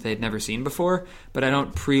thrown at them that they'd never seen before, but I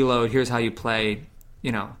don't preload, here's how you play,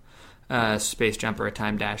 a space jump or a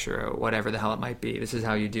time dash or whatever the hell it might be. This is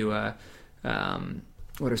how you do a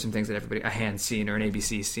what are some things that a hand scene or an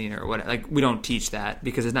ABC scene or what, like, we don't teach that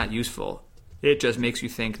because it's not useful. It just makes you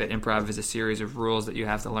think that improv is a series of rules that you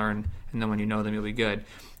have to learn, and then when you know them, you'll be good.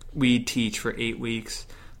 We teach for 8 weeks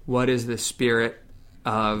what is the spirit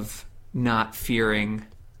of not fearing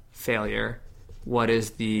failure. What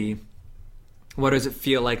does it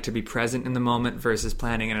feel like to be present in the moment versus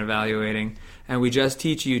planning and evaluating? And we just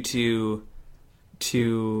teach you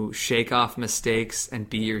to shake off mistakes and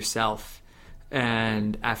be yourself.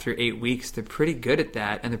 And after 8 weeks, they're pretty good at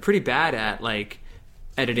that, and they're pretty bad at, like,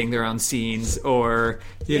 editing their own scenes or,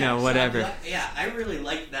 you know, whatever. I really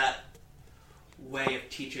like that way of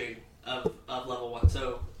teaching of level 1.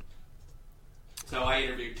 So I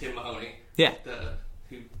interviewed Tim Mahoney. Yeah.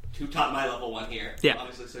 Who taught my level 1 here. Yeah.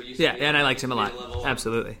 Obviously, so you and I liked him a lot.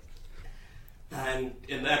 Absolutely. And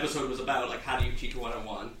the episode was about, like, how do you teach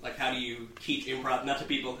one-on-one? Like, how do you teach improv, not to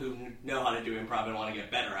people who know how to do improv and want to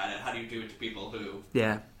get better at it. How do you do it to people who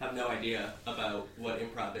have no idea about what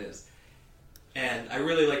improv is? And I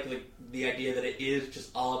really like the idea that it is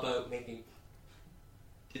just all about making...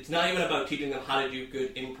 It's not even about teaching them how to do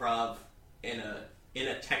good improv in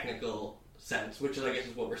a technical sense, which I guess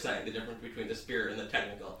is what we're saying, the difference between the spirit and the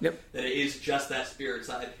technical. Yep. That it is just that spirit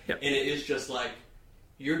side. Yep. And it is just like,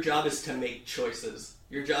 your job is to make choices.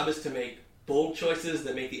 Your job is to make bold choices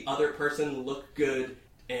that make the other person look good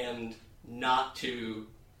and not to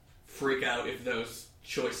freak out if those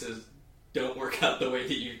choices don't work out the way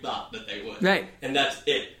that you thought that they would. Right. And that's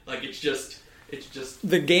it. Like, it's just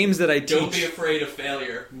the games that I teach. Don't be afraid of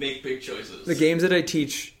failure. Make big choices. The games that I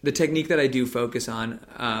teach, the technique that I do focus on,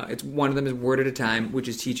 it's one of them is word at a time, which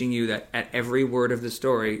is teaching you that at every word of the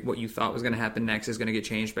story, what you thought was going to happen next is going to get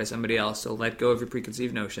changed by somebody else. So let go of your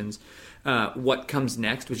preconceived notions. What comes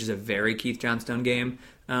next, which is a very Keith Johnstone game.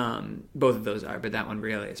 Both of those are, but that one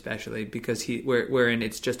really, especially because wherein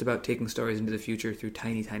it's just about taking stories into the future through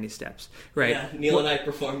tiny, tiny steps. Right. Yeah, Neil and I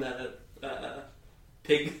performed that at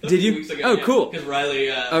Pig. Did you? Weeks ago. Oh, cool. Because Riley.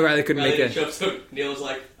 Riley couldn't make it. Show up, so Neil was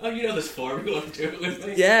like, "Oh, you know this form. You want to do it with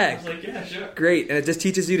me?" Yeah. I was like, "Yeah, sure." Great, and it just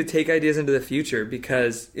teaches you to take ideas into the future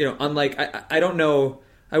because, you know, unlike I don't know.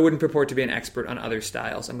 I wouldn't purport to be an expert on other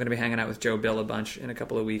styles. I'm going to be hanging out with Joe Bill a bunch in a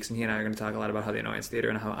couple of weeks, and he and I are going to talk a lot about how the Annoyance Theater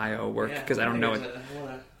and how I/O work because I don't know it.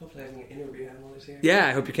 Hopefully I can interview him while he's here. Yeah,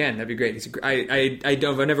 I hope you can. That'd be great.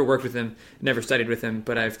 I've never worked with him, never studied with him,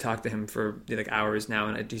 but I've talked to him for like hours now,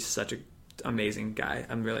 and he's such an amazing guy.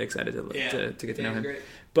 I'm really excited to get to know him. Great.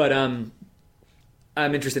 But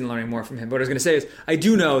I'm interested in learning more from him. But what I was going to say is, I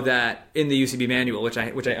do know that in the UCB manual, which I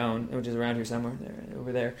own, which is around here somewhere,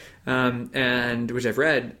 over there, and which I've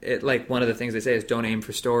read, like one of the things they say is don't aim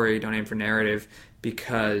for story, don't aim for narrative,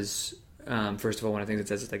 because first of all, one of the things it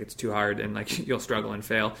says is like it's too hard and like you'll struggle and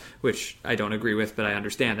fail, which I don't agree with, but I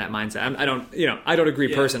understand that mindset. I don't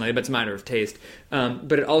agree personally, but it's a matter of taste.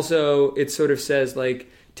 But it sort of says like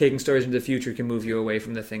taking stories into the future can move you away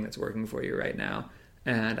from the thing that's working for you right now.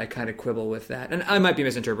 And I kind of quibble with that. And I might be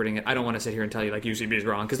misinterpreting it. I don't want to sit here and tell you, like, UCB is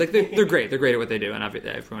wrong. Because, like, they're great. They're great at what they do. And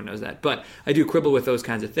everyone knows that. But I do quibble with those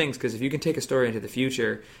kinds of things. Because if you can take a story into the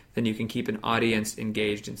future, then you can keep an audience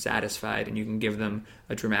engaged and satisfied. And you can give them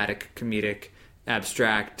a dramatic, comedic,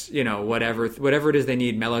 abstract, whatever it is they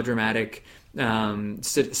need, melodramatic,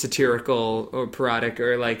 satirical, or parodic,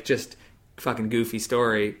 or, like, just fucking goofy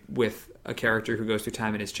story with a character who goes through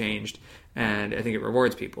time and is changed. And I think it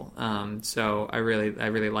rewards people. So I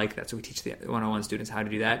really like that. So we teach the one-on-one students how to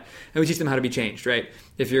do that, and we teach them how to be changed. Right?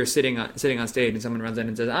 If you're sitting on stage and someone runs in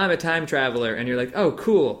and says, "I'm a time traveler," and you're like, "Oh,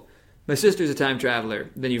 cool, my sister's a time traveler,"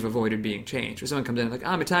 then you've avoided being changed. Or someone comes in and like,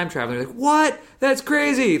 "I'm a time traveler," you're like, "What? That's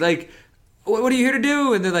crazy! Like, what are you here to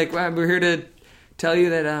do?" And they're like, "Well, we're here to tell you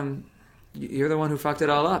that you're the one who fucked it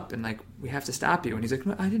all up, and like we have to stop you." And he's like,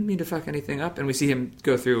 "No, I didn't mean to fuck anything up." And we see him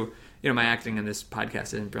go through. My acting in this podcast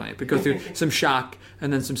isn't brilliant, but go through some shock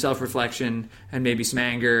and then some self-reflection and maybe some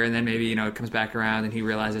anger, and then maybe, it comes back around and he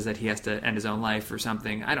realizes that he has to end his own life or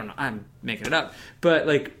something. I don't know. I'm making it up. But,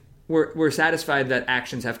 like, we're satisfied that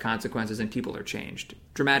actions have consequences and people are changed.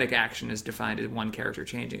 Dramatic action is defined as one character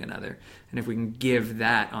changing another. And if we can give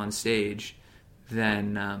that on stage,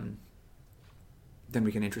 then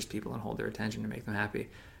we can interest people and hold their attention and make them happy.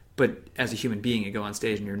 But as a human being, you go on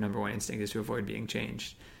stage and your number one instinct is to avoid being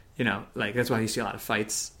changed. Like that's why you see a lot of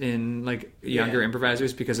fights in like younger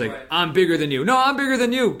improvisers because like right. I'm bigger than you. No, I'm bigger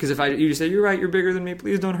than you. Because if you just say you're right, you're bigger than me.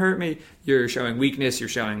 Please don't hurt me. You're showing weakness. You're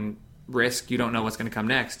showing risk. You don't know what's going to come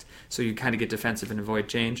next, so you kind of get defensive and avoid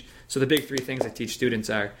change. So the big three things I teach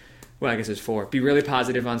students are, well, I guess there's four. Be really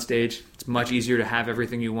positive on stage. It's much easier to have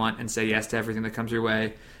everything you want and say yes to everything that comes your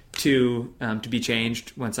way. Two, to be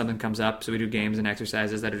changed when something comes up. So we do games and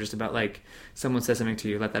exercises that are just about like someone says something to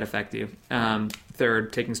you, let that affect you.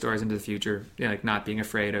 Third, taking stories into the future, like not being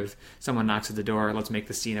afraid of someone knocks at the door. Let's make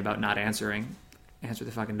the scene about not answering. Answer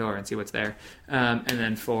the fucking door and see what's there. And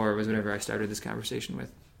then 4 was whatever I started this conversation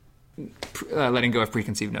with, letting go of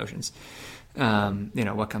preconceived notions.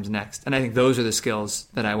 What comes next. And I think those are the skills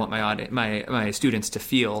that I want my students to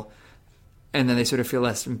feel. And then they sort of feel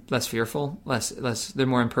less fearful, less. They're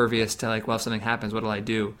more impervious to like, well, if something happens, what will I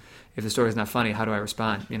do? If the story's not funny, how do I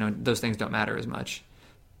respond? Those things don't matter as much.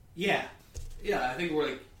 Yeah, I think we're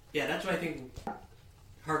like, that's what I think.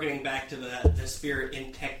 Harkening back to the spirit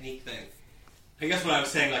in technique thing. I guess when I was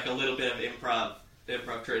saying like a little bit of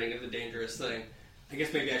improv training is a dangerous thing. I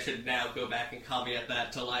guess maybe I should now go back and caveat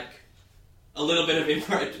that to like a little bit of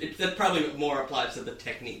improv. That probably more applies to the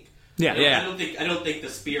technique. Yeah. I don't think the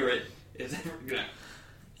spirit is ever gonna.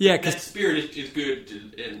 Yeah, because that spirit is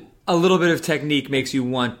good. And a little bit of technique makes you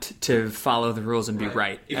want to follow the rules and be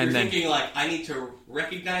right. If you're thinking like, I need to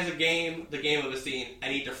recognize the game of a scene, I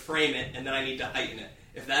need to frame it, and then I need to heighten it.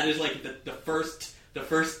 If that is like the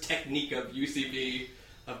first technique of UCB,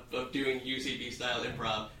 of doing UCB style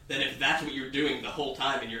improv, then if that's what you're doing the whole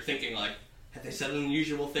time and you're thinking like, have they said an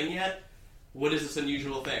unusual thing yet? What is this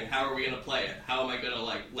unusual thing? How are we going to play it? How am I going to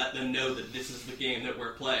like let them know that this is the game that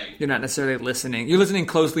we're playing? You're not necessarily listening. You're listening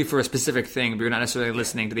closely for a specific thing, but you're not necessarily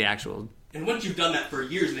listening to the actual... And once you've done that for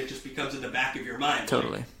years and it just becomes in the back of your mind...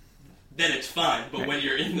 Totally. Like, then it's fine. But when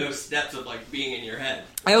you're in those steps of like being in your head...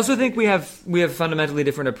 I also think we have fundamentally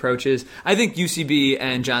different approaches. I think UCB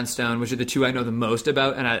and Johnstone, which are the two I know the most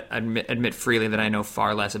about, and I admit freely that I know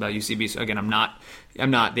far less about UCB. So again, I'm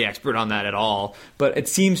not the expert on that at all. But it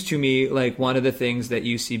seems to me like one of the things that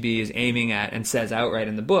UCB is aiming at and says outright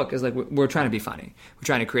in the book is like we're trying to be funny. We're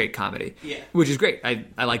trying to create comedy, which is great.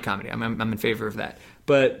 I like comedy. I'm in favor of that.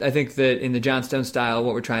 But I think that in the Johnstone style,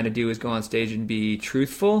 what we're trying to do is go on stage and be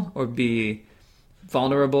truthful or be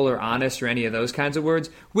vulnerable or honest or any of those kinds of words,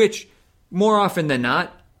 which more often than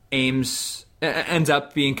not ends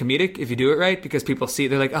up being comedic if you do it right, because people see,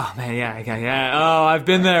 they're like, oh man, yeah, oh, I've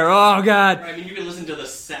been there, oh god. I mean, you can listen to the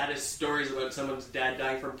saddest stories about someone's dad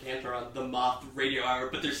dying from cancer on the Moth Radio Hour,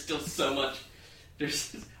 but there's still so much.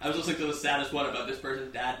 I was listening to the saddest one about this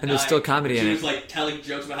person's dad dying. And there's still comedy in it. She was like telling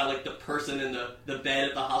jokes about how like the person in the bed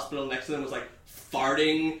at the hospital next to them was like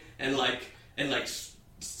farting and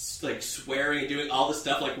swearing and doing all this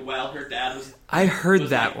stuff like while her dad was. I heard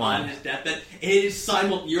was, that like, one on his deathbed. And it is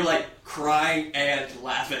you're like crying and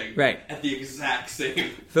laughing at the exact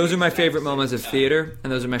same. Those are my favorite moments of theater,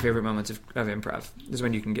 and those are my favorite moments of improv. Is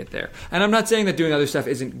when you can get there. And I'm not saying that doing other stuff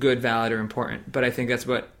isn't good, valid, or important, but I think that's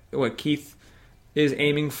what Keith is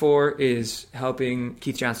aiming for, is helping.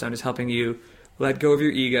 Keith Johnstone is helping you let go of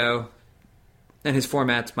your ego, and his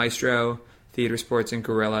formats, Maestro, Theater Sports, and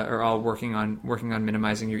Gorilla, are all working on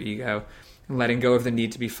minimizing your ego and letting go of the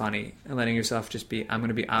need to be funny and letting yourself just be, I'm going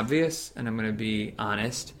to be obvious and I'm going to be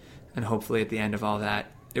honest, and hopefully at the end of all that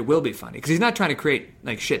it will be funny, because he's not trying to create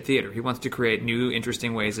like shit theater. He wants to create new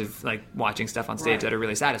interesting ways of like watching stuff on stage that are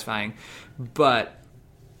really satisfying, but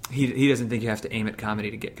he doesn't think you have to aim at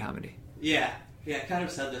comedy to get comedy. I kind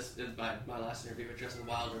of said this in my last interview with Justin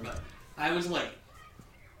Wilder, but I was like,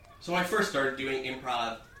 so when I first started doing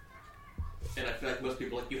improv, and I feel like most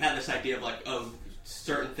people, like, you had this idea of like, oh,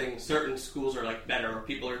 certain schools are like better, or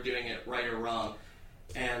people are doing it right or wrong,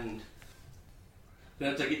 and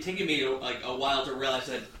then it's like it taken me like a while to realize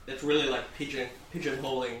that it's really like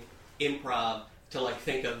pigeonholing improv to like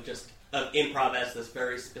think of improv as this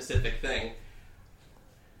very specific thing,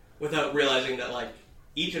 without realizing that like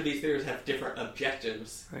each of these theories have different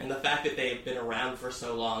objectives, and the fact that they've been around for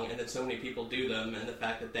so long and that so many people do them, and the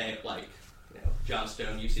fact that they have like,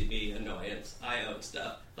 Johnstone, UCB, Annoyance, IO and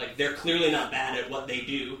stuff, like they're clearly not bad at what they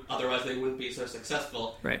do, otherwise they wouldn't be so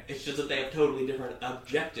successful. Right. It's just that they have totally different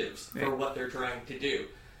objectives for what they're trying to do.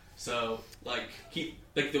 So like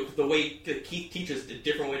the way that Keith teaches a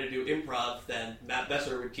different way to do improv than Matt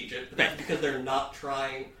Besser would teach it, but that's because they're not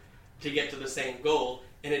trying to get to the same goal.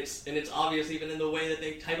 And it's obvious even in the way that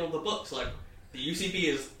they title the books. Like the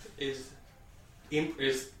UCB is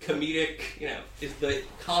comedic, is the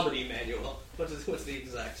comedy manual. What's the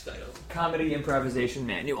exact title? Comedy Improvisation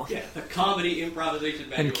Manual. Yeah, the Comedy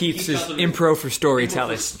Improvisation Manual. And Keith's is Impro for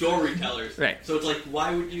Storytellers. Storytellers. Right. So it's like,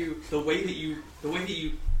 why would you? The way that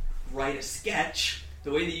you write a sketch,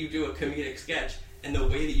 the way that you do a comedic sketch, and the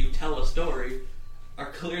way that you tell a story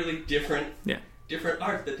are clearly different. Yeah. Different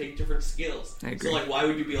art that take different skills. I agree. So like, why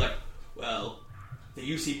would you be like, well, the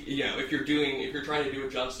UCB, if you're trying to do a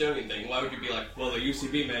Johnstonian thing, why would you be like, well, the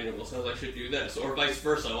UCB manual says I should do this, or vice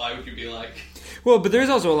versa? Why would you be like? Well, but there's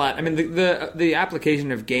also a lot. I mean, the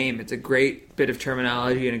application of game, it's a great bit of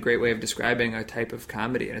terminology and a great way of describing a type of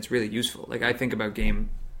comedy, and it's really useful. Like, I think about game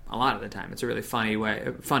a lot of the time. It's a really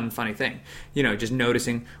funny thing. Just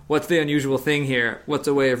noticing what's the unusual thing here, what's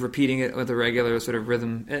a way of repeating it with a regular sort of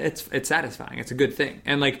rhythm. It's satisfying. It's a good thing.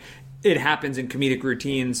 And like, it happens in comedic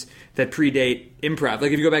routines that predate improv.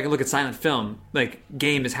 Like, if you go back and look at silent film, like,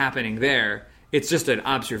 game is happening there. It's just an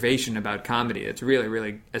observation about comedy. It's really,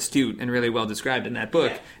 really astute and really well described in that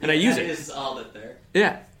book. And I use it. It is all that there.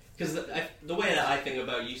 Yeah. Because the way that I think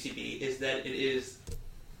about UCB is that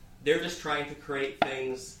they're just trying to create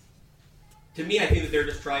things. To me, I think that they're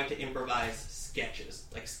just trying to improvise sketches,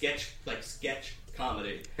 like sketch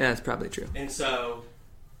comedy. Yeah, that's probably true. And so,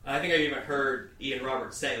 I think I've even heard Ian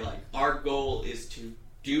Roberts say, like, our goal is to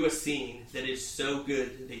do a scene that is so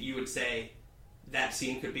good that you would say that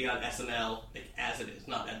scene could be on SNL, like, as it is.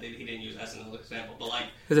 Not that he didn't use SNL as an example, but like,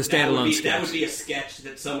 it's a standalone sketch. That would be a sketch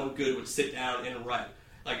that someone good would sit down and write.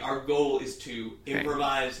 Like, our goal is to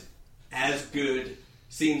improvise as good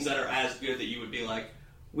scenes that are as good that you would be like,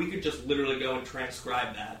 we could just literally go and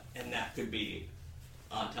transcribe that, and that could be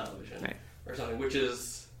on television or something, which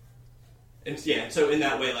is... And so in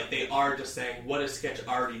that way, like, they are just saying, what does sketch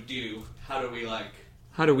already do? How do we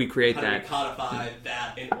create that? How do we codify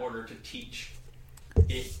that in order to teach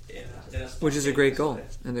it in a which is a great goal,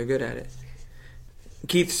 and they're good at it.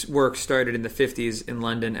 Keith's work started in the 50s in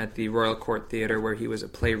London at the Royal Court Theatre, where he was a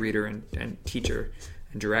play reader and teacher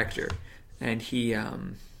and director. And he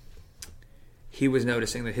was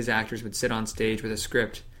noticing that his actors would sit on stage with a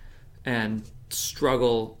script and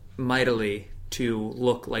struggle mightily to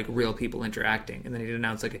look like real people interacting. And then he'd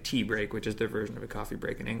announce like a tea break, which is their version of a coffee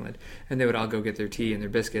break in England. And they would all go get their tea and their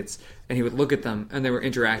biscuits. And he would look at them, and they were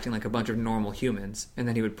interacting like a bunch of normal humans. And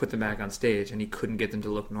then he would put them back on stage, and he couldn't get them to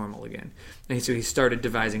look normal again. And so he started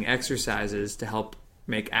devising exercises to help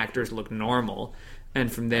make actors look normal. And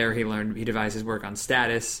from there, he devised his work on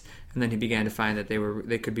status. And then he began to find that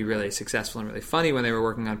they could be really successful and really funny when they were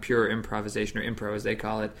working on pure improvisation, or improv as they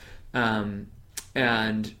call it.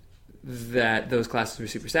 And that those classes were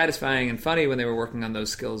super satisfying and funny when they were working on those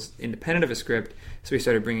skills independent of a script. So he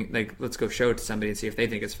started bringing, like, let's go show it to somebody and see if they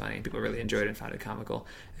think it's funny. And people really enjoyed it and found it comical.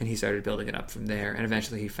 And he started building it up from there. And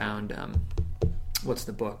eventually he found, what's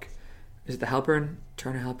the book? Is it The Halpern?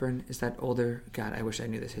 Turner Halpern? Is that older? God, I wish I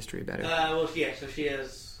knew this history better. So she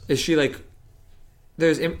is... Is she like...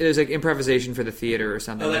 There's like improvisation for the theater or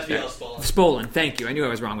something. Oh, that's like V.L. Spolin. Spolin, thank you. I knew I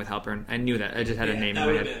was wrong with Halpern. I knew that. I just had a name in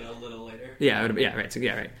my head. That would have been a little later. Yeah, right. So,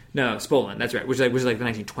 right. No, Spolin, that's right. Which was like the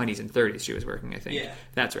 1920s and 30s she was working, I think. Yeah.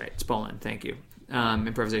 That's right. Spolin, thank you.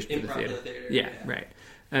 Improvisation for the theater. Yeah, right.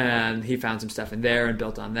 And he found some stuff in there and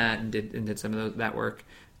built on that and did some of that work.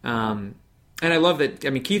 And I love that. I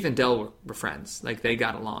mean, Keith and Del were friends. Like, they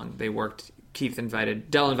got along. They worked.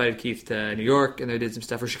 Del invited Keith to New York, and they did some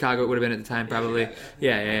stuff, or Chicago it would have been at the time, probably.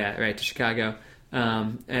 Yeah, right, to Chicago.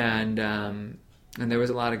 And there was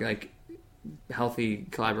a lot of like healthy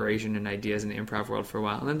collaboration and ideas in the improv world for a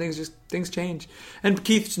while, and then things change. And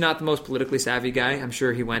Keith's not the most politically savvy guy. I'm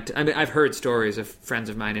sure he went. I've heard stories of friends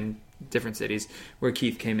of mine in different cities where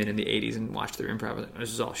Keith came in the 80s and watched their improv. Like,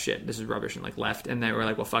 this is all shit. This is rubbish, and like left. And they were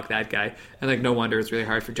like, well, fuck that guy. And like, no wonder it's really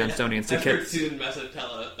hard for Johnstonians to. I've heard Susan Mesa tell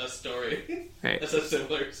a story. Right. That's a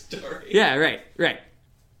similar story. Yeah. Right.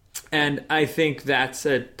 And I think that's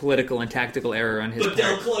a political and tactical error on his part. But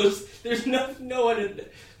Del Close, there's no one.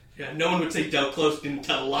 No one would say Del Close didn't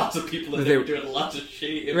tell lots of people that they were doing lots of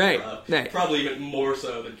shitty improv. Right. Probably even more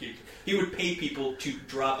so than Keith. He would pay people to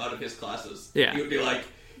drop out of his classes. Yeah. He would be like,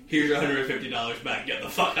 here's your $150 back. Get the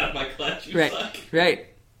fuck out of my class, you suck. Right.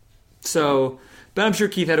 So, but I'm sure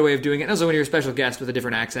Keith had a way of doing it. And also, when you're a special guest with a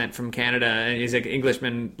different accent from Canada, and he's like an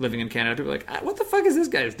Englishman living in Canada, people are like, what the fuck is this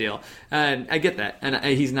guy's deal? And I get that. And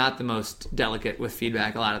he's not the most delicate with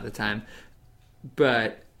feedback a lot of the time.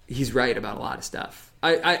 But he's right about a lot of stuff.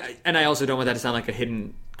 I also don't want that to sound like a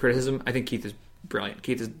hidden criticism. I think Keith is brilliant.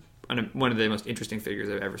 Keith is one of the most interesting figures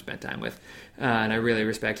I've ever spent time with, and I really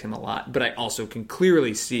respect him a lot. But I also can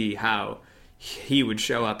clearly see how he would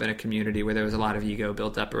show up in a community where there was a lot of ego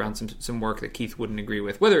built up around some work that Keith wouldn't agree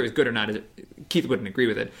with. Whether it was good or not, Keith wouldn't agree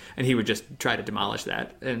with it, and he would just try to demolish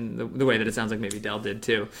that, and the way that it sounds like maybe Del did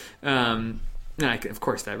too. And of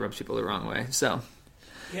course, that rubs people the wrong way. So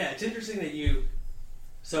yeah, it's interesting that you...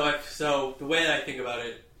 So the way that I think about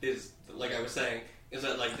it is, like I was saying, is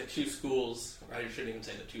that like the two schools, or I shouldn't even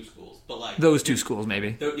say the two schools, but like... Those two schools,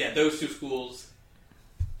 maybe. Those two schools,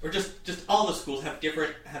 or just all the schools have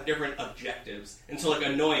different objectives. And so like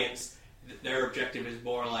Annoyance, their objective is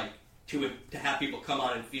more like to have people come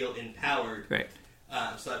on and feel empowered. Right.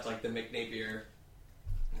 So that's like the McNapier.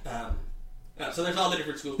 So there's all the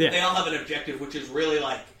different schools. Yeah. They all have an objective, which is really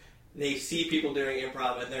like they see people doing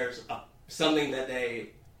improv, and there's something that they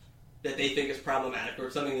think is problematic or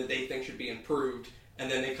something that they think should be improved, and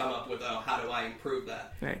then they come up with, how do I improve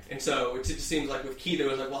that? Right. And so it seems like with Keith, it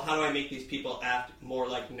was like, well, how do I make these people act more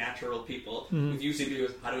like natural people? Mm-hmm. With UCB, it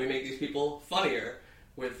was, how do we make these people funnier?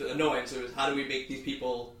 With Annoyance, it was, how do we make these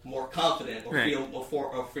people more confident or Right. feel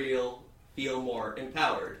more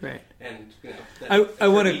empowered? Right. And, I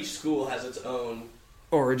wanna- each school has its own...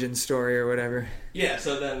 Origin story or whatever. Yeah,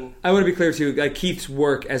 so then... I want to be clear too. Like Keith's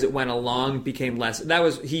work as it went along became less. That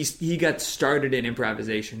was he got started in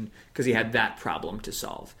improvisation because he had that problem to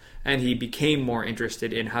solve, and he became more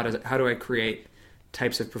interested in how do I create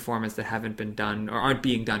types of performance that haven't been done or aren't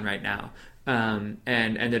being done right now, and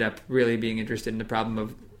ended up really being interested in the problem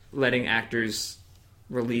of letting actors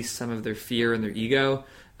release some of their fear and their ego.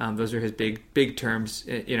 Those are his big terms.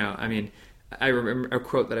 I mean. I remember a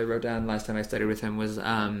quote that I wrote down last time I studied with him was,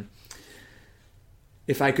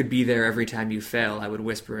 if I could be there every time you fail, I would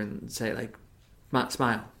whisper and say, like,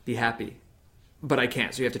 smile, be happy. But I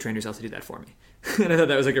can't, so you have to train yourself to do that for me. And I thought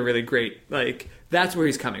that was, like, a really great, like, that's where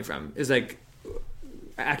he's coming from, is, like,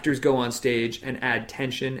 actors go on stage and add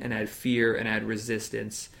tension and add fear and add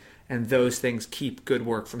resistance, and those things keep good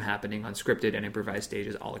work from happening on scripted and improvised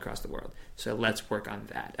stages all across the world. So let's work on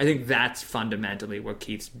that. I think that's fundamentally what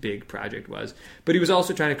Keith's big project was. But he was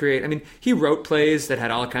also trying to create, I mean, he wrote plays that had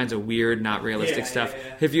all kinds of weird, not realistic stuff.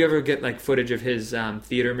 Yeah. If you ever get like footage of his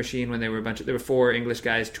theater machine when there were 4 English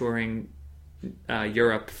guys touring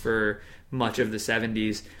Europe for much of the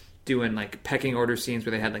 70s, doing like pecking order scenes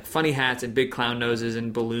where they had like funny hats and big clown noses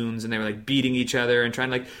and balloons, and they were like beating each other and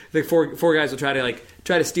trying to like four guys will try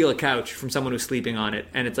to steal a couch from someone who's sleeping on it,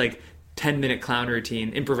 and it's like 10-minute clown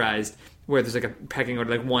routine improvised where there's like a pecking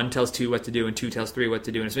order, like 1 tells 2 what to do and 2 tells 3 what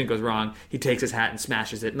to do, and if something goes wrong he takes his hat and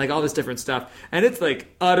smashes it, and like all this different stuff, and it's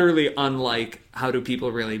like utterly unlike how do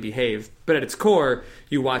people really behave, but at its core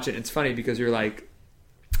you watch it and it's funny because you're like,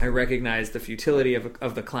 I recognize the futility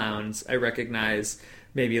of the clowns, I recognize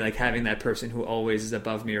maybe like having that person who always is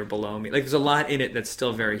above me or below me. Like there's a lot in it that's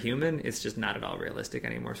still very human. It's just not at all realistic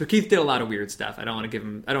anymore. So Keith did a lot of weird stuff. I don't want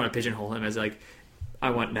to pigeonhole him as like, I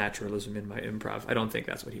want naturalism in my improv. I don't think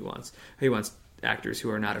that's what he wants. He wants actors who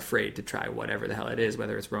are not afraid to try whatever the hell it is,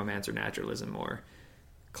 whether it's romance or naturalism or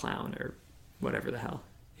clown or whatever the hell.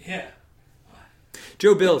 Yeah.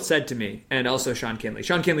 Joe Bill said to me, and also Sean Kinley.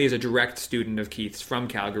 Sean Kinley is a direct student of Keith's from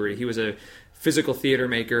Calgary. He was a physical theater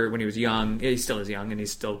maker when he was young. He still is young, and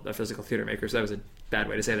he's still a physical theater maker, so that was a bad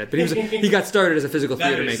way to say that. But he got started as a physical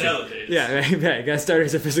theater maker. Yeah, he got started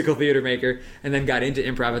as a physical theater maker, and then got into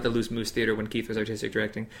improv at the Loose Moose Theater when Keith was artistic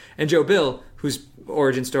directing. And Joe Bill, whose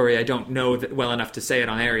origin story I don't know well enough to say it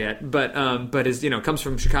on air yet, but is comes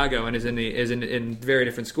from Chicago and is in very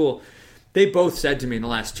different school. They both said to me in the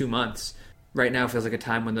last 2 months, right now feels like a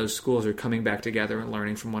time when those schools are coming back together and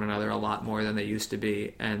learning from one another a lot more than they used to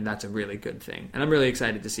be, and that's a really good thing. And I'm really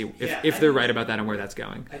excited to see if they're right about that and where that's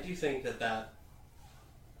going. I do think that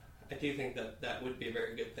would be a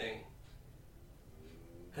very good thing.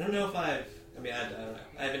 I don't know if I don't know.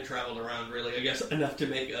 I haven't traveled around really, I guess, enough to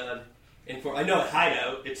make an informed. I know at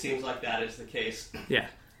Hideout it seems like that is the case. Yeah.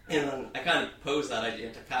 And then I kind of posed that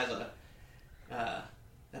idea to Kaisa.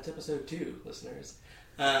 That's episode 2, listeners.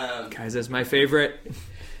 Kaisa's my favorite.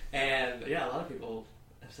 And yeah, a lot of people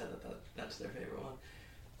have said that's their favorite one.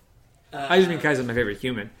 I just mean Kaisa's my favorite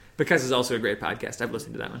human, but Kaisa's also a great podcast. I've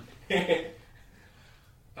listened to that one.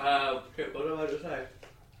 What am I to say?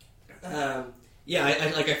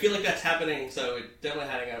 I feel like that's happening. So it's definitely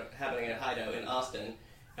happening at Hideout in Austin.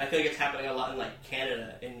 I feel like it's happening a lot in like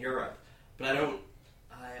Canada and Europe, but I don't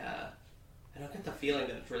get the feeling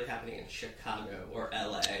that it's really happening in Chicago or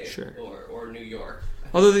LA Sure. or New York.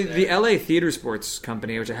 Although the LA Theater Sports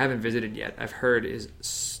Company, which I haven't visited yet, I've heard is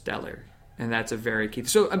stellar. And that's a very key.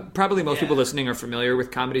 So probably most people listening are familiar with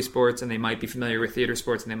comedy sports, and they might be familiar with theater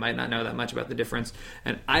sports, and they might not know that much about the difference.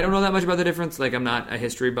 And I don't know that much about the difference. Like, I'm not a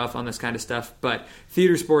history buff on this kind of stuff. But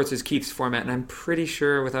theater sports is Keith's format, and I'm pretty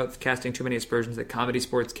sure, without casting too many aspersions, that comedy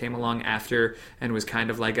sports came along after and was kind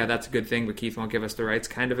of like, that's a good thing, but Keith won't give us the rights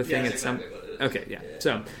kind of a thing. Yes, exactly what it is. Okay, yeah.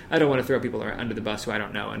 So I don't want to throw people under the bus who I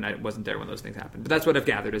don't know, and I wasn't there when those things happened. But that's what I've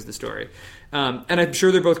gathered is the story. And I'm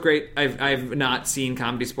sure they're both great. I've not seen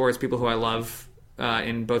comedy sports. People who I love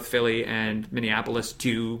in both Philly and Minneapolis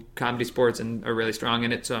do comedy sports and are really strong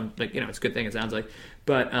in it. So I'm like, it's a good thing, it sounds like.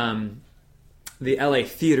 But the LA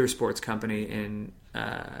Theater Sports Company in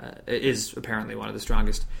is apparently one of the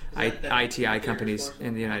strongest that ITI companies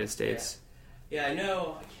in the United States. Yeah, I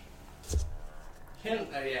know. I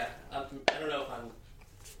don't know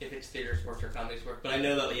if it's theater sports or comedy sports, but I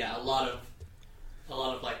know that a lot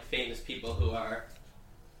of like famous people who are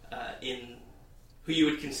who you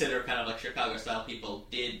would consider kind of like Chicago style people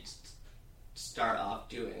did start off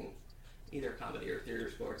doing either comedy or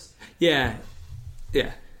theater sports. Yeah.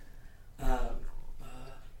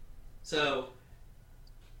 So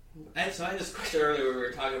I had this question earlier where we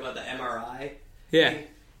were talking about the MRI. Yeah. Thing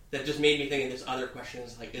that just made me think of this other question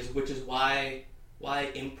which is why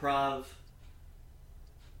improv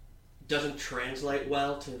doesn't translate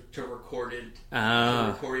well to recorded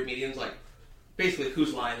mediums. Like basically,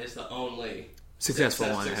 Whose Line is the only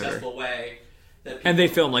successful way. And they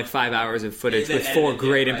film like 5 hours of footage with 4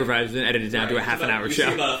 great improvisers and edit it down to a half an hour show.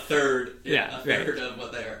 See about a third of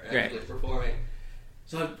what they're actually performing.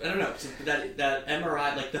 So I don't know. So that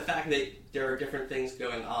MRI, like the fact that there are different things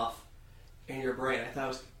going off in your brain, I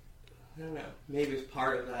thought I don't know. Maybe it's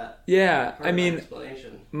part of that. Yeah, I mean,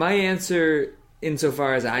 explanation. My answer,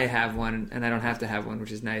 insofar as I have one, and I don't have to have one,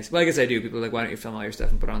 which is nice. Well, I guess I do. People are like, why don't you film all your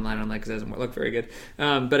stuff and put it online? I'm like, because it doesn't look very good.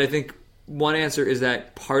 But I think one answer is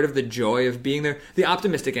that part of the joy of being there, the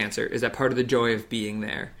optimistic answer is that part of the joy of being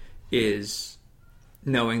there is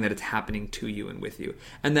knowing that it's happening to you and with you.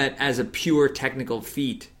 And that as a pure technical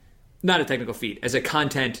feat, not a technical feat, as a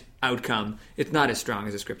content outcome, it's not as strong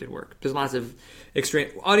as a scripted work. There's lots of extreme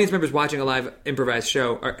audience members watching a live improvised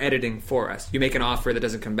show are editing for us. You make an offer that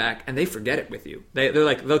doesn't come back, and they forget it with you. They're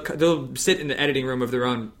like they'll sit in the editing room of their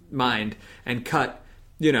own mind and cut,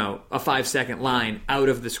 a 5-second line out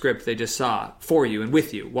of the script they just saw for you and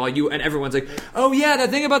with you, while you and everyone's like, oh yeah,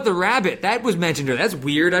 that thing about the rabbit that was mentioned earlier. That's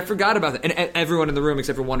weird. I forgot about that. And everyone in the room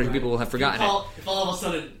except for one or two people will have forgotten it. If all of a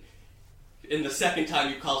sudden, in the second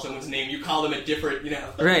time you call someone's name, you call them a different,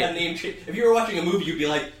 right. name. If you were watching a movie, you'd be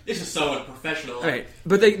like, this is so unprofessional. Right.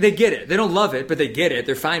 But they get it. They don't love it, but they get it.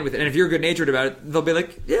 They're fine with it. And if you're good-natured about it, they'll be like,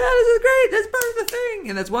 yeah, this is great. That's part of the thing.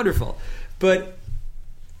 And that's wonderful. But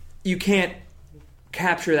you can't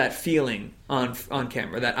capture that feeling on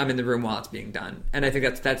camera, that I'm in the room while it's being done. And I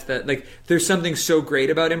think that's there's something so great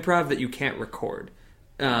about improv that you can't record.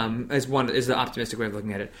 Is the optimistic way of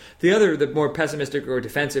looking at it. The more pessimistic or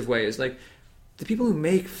defensive way is like, the people who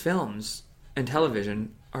make films and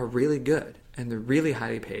television are really good, and they're really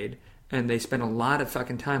highly paid, and they spend a lot of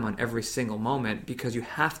fucking time on every single moment because you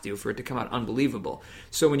have to for it to come out unbelievable.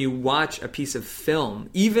 So when you watch a piece of film,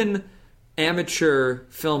 even amateur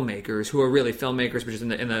filmmakers who are really filmmakers, which is in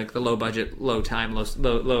the low budget, low time,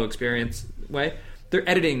 low experience way, they're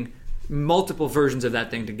editing multiple versions of that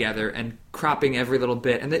thing together and cropping every little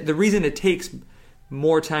bit. And the reason it takes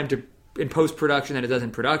more time in post-production than it does in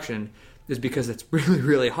production is because it's really,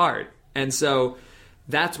 really hard. And so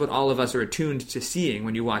that's what all of us are attuned to seeing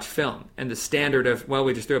when you watch film. And the standard of, well,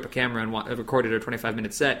 we just threw up a camera and recorded a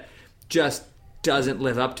 25-minute set just doesn't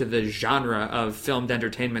live up to the genre of filmed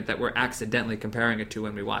entertainment that we're accidentally comparing it to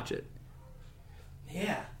when we watch it.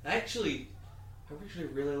 Yeah, I actually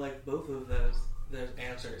really like both of those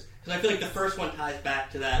answers, because I feel like the first one ties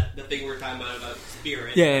back to the thing we were talking about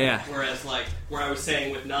spirit. Yeah. Whereas like where I was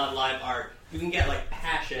saying with non-live art, you can get like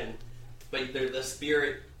passion, but the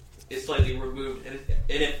spirit is slightly removed, and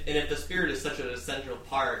if the spirit is such an essential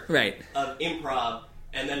part of improv,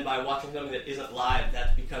 and then by watching something that isn't live,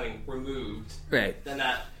 that's becoming removed. Right. Then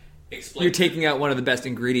that explains. You're taking out one of the best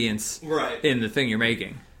ingredients in the thing you're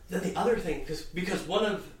making. Then the other thing, because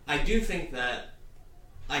I do think that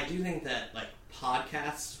like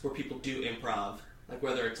podcasts where people do improv, like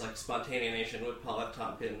whether it's like Spontaneous Nation with Paul F.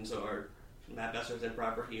 Tompkins or Matt Besser's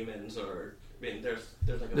Improv for Humans, or there's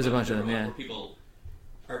a bunch of them, where people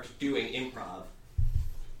are doing improv,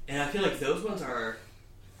 and I feel like those ones are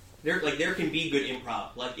there can be good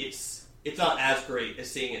improv. Like it's not as great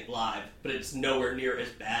as seeing it live, but it's nowhere near as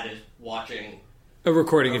bad as watching a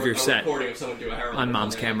recording of your set, recording of someone do a Harold on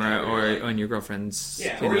mom's camera or on your girlfriend's.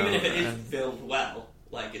 Yeah, or even if it is filmed well,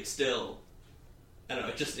 like it's still, I don't know.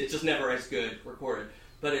 It's just never as good recorded.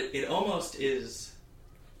 But it almost is.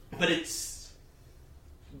 But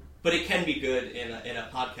it can be good in a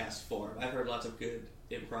podcast form. I've heard lots of good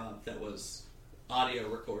improv that was audio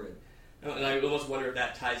recorded, and I almost wonder if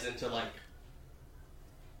that ties into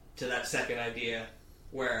to that second idea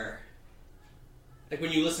where, like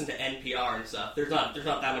when you listen to NPR and stuff, there's not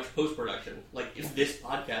that much post production. Like in this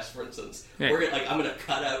podcast, for instance, where I'm going to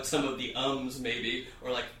cut out some of the ums maybe,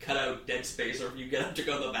 or like cut out dead space, or if you get up to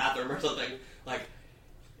go to the bathroom or something, like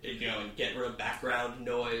and get rid of background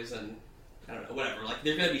noise and I don't know, whatever. Like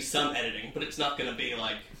there's going to be some editing, but it's not going to be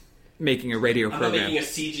like making a radio I'm program. not making a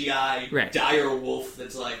CGI Right. dire wolf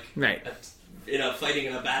that's like Right. fighting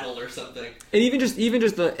in a battle or something. And even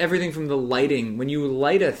just everything from the lighting. When you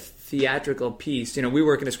light a theatrical piece, we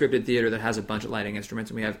work in a scripted theater that has a bunch of lighting instruments,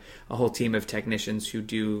 and we have a whole team of technicians who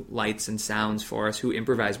do lights and sounds for us, who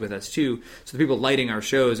improvise with us too. So the people lighting our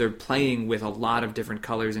shows are playing with a lot of different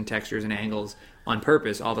colors and textures and angles on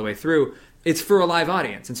purpose all the way through. It's for a live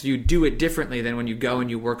audience, and so you do it differently than when you go and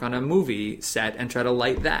you work on a movie set and try to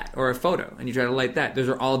light that, or a photo and you try to light that. Those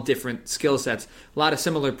are all different skill sets. A lot of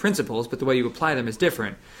similar principles, but the way you apply them is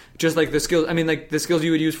different. Just like the skills, the skills you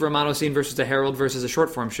would use for a mono scene versus a herald versus a short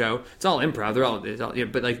form show. It's all improv. It's all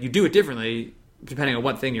but like you do it differently depending on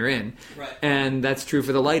what thing you're in. Right. And that's true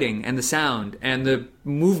for the lighting and the sound and the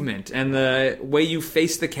movement and the way you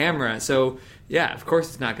face the camera. So yeah, of course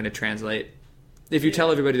it's not going to translate. If you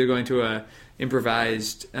tell everybody they're going to a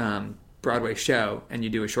improvised Broadway show and you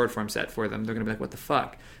do a short form set for them, they're going to be like, what the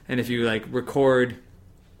fuck? And if you record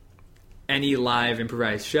any live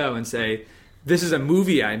improvised show and say, this is a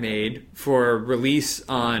movie I made for release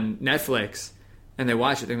on Netflix, and they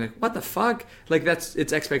watch it, they're like, what the fuck?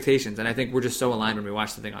 It's expectations. And I think we're just so aligned when we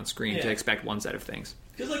watch something on screen to expect one set of things.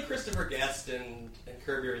 Because Christopher Guest and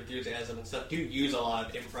Curb Your Enthusiasm and stuff do use a lot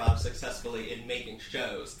of improv successfully in making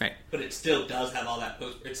shows. Right. But it still does have all that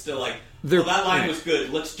post. It's still like, that line was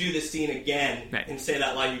good. Let's do this scene again and say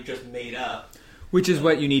that line you just made up. Which is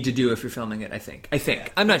what you need to do if you're filming it, I think. Yeah.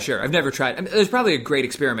 I'm not sure. I've never tried. There's probably a great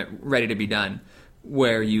experiment ready to be done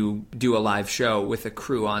where you do a live show with a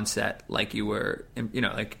crew on set like you were,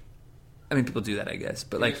 people do that, I guess.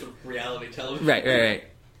 But reality television. Right.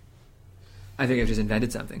 I think I've just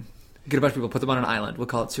invented something. Get a bunch of people, put them on an island. We'll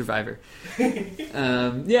call it Survivor. So I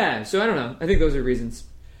don't know. I think those are reasons.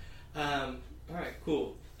 All right,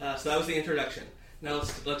 cool. So that was the introduction. Now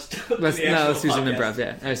let's do some improv.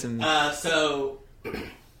 Yeah, I have some. So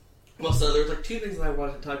there's two things that I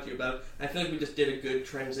wanted to talk to you about. I feel like we just did a good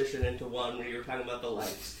transition into one when you were talking about the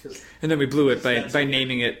lights. And then we blew it by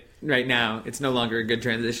naming it right now. It's no longer a good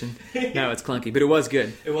transition. Now it's clunky, but it was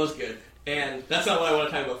good. It was good. And that's not what I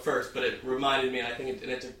want to talk about first, but it reminded me, and I think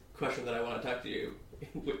it's a question that I want to talk to you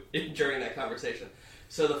during that conversation.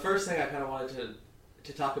 So the first thing I kind of wanted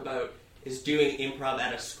to talk about is doing improv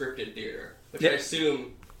at a scripted theater, which I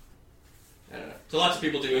assume, I don't know. So lots of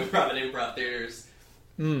people do improv at improv theaters.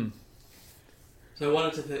 Mm. So I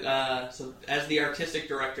wanted to, so as the artistic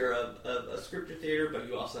director of a scripted theater, but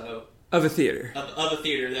you also... Of a theater. Of a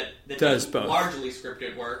theater that does both. Largely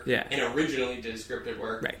scripted work, yeah. And originally did scripted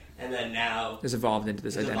work, right. And then now... Has evolved into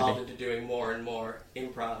this identity. Evolved into doing more and more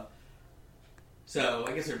improv. So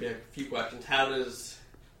I guess there'd be a few questions. How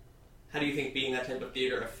do you think being that type of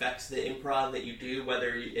theater affects the improv that you do,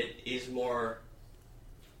 whether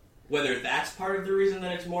that's part of the reason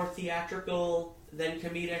that it's more theatrical than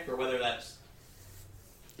comedic, or whether that's...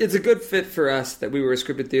 It's a good fit for us that we were a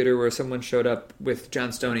scripted theater where someone showed up with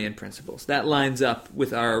Johnstonian principles. That lines up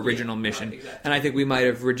with our original mission. Right, exactly. And I think we might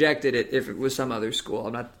have rejected it if it was some other school.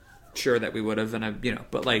 I'm not sure that we would have,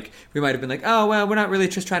 but we might have been like, oh, well, we're not really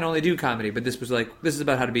just trying to only do comedy, but this is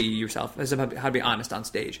about how to be yourself. This is about how to be honest on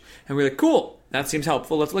stage. And we're like, cool, that seems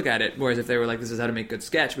helpful, let's look at it. Whereas if they were like, this is how to make good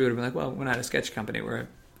sketch, we would have been like, well, we're not a sketch company, we're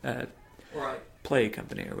a play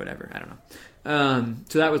company or whatever, I don't know.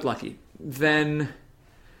 So that was lucky. Then...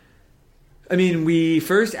 we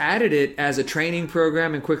first added it as a training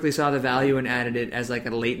program and quickly saw the value and added it as a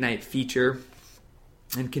late night feature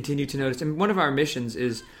and continued to notice. And one of our missions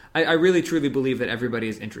is, I really truly believe that everybody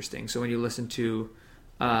is interesting. So when you listen to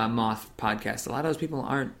Moth podcast, a lot of those people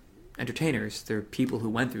aren't entertainers. They're people who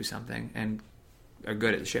went through something and are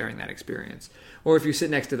good at sharing that experience. Or if you sit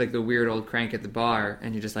next to the weird old crank at the bar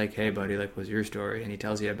and you're just like, hey buddy, what's your story? And he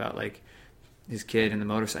tells you about his kid in the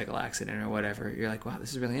motorcycle accident or whatever, you're like, wow,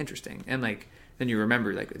 this is really interesting. And then you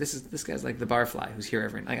remember this guy's the barfly who's here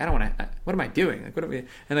every night. I don't want to, what am I doing? What are we?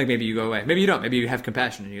 And maybe you go away. Maybe you don't. Maybe you have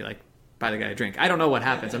compassion and you buy the guy a drink. I don't know what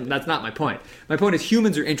happens. That's not my point. My point is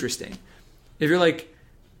humans are interesting. If you're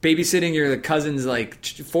babysitting your cousin's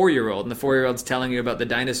 4-year-old and the 4-year-old's telling you about the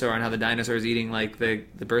dinosaur and how the dinosaur is eating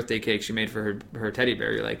the birthday cake she made for her teddy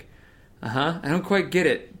bear, you're like, I don't quite get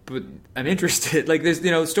it, but I'm interested. There's,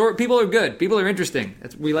 people are good. People are interesting.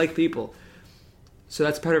 We like people. So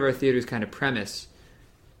that's part of our theater's kind of premise.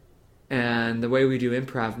 And the way we do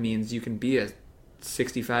improv means you can be a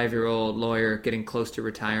 65-year-old lawyer getting close to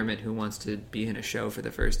retirement who wants to be in a show for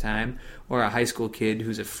the first time, or a high school kid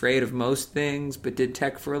who's afraid of most things but did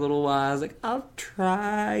tech for a little while. I was like, I'll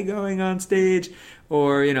try going on stage.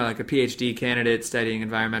 Or, a PhD candidate studying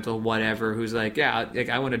environmental whatever who's I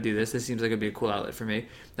want to do this. This seems like it'd be a cool outlet for me.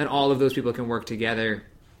 And all of those people can work together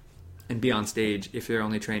and be on stage if they're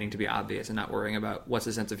only training to be obvious and not worrying about what's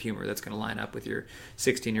the sense of humor that's going to line up with your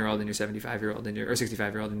 16-year-old and your 75-year-old and your, or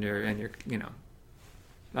 65-year-old and your you know,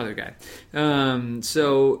 other guy.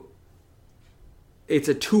 So it's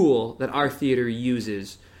a tool that our theater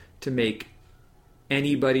uses to make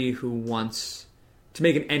anybody who wants to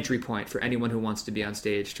make an entry point for anyone who wants to be on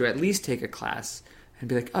stage to at least take a class and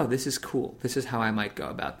be like, oh, this is cool. This is how I might go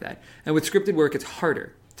about that. And with scripted work, it's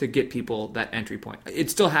harder to get people that entry point. It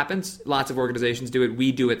still happens. Lots of organizations do it.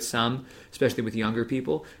 We do it some, especially with younger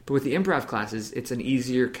people. But with the improv classes, it's an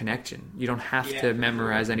easier connection. You don't have to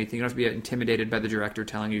memorize anything. You don't have to be intimidated by the director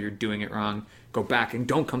telling you you're doing it wrong. Go back and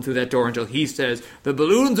don't come through that door until he says, the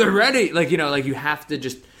balloons are ready. Like, you know, like you have to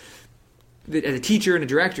just, as a teacher and a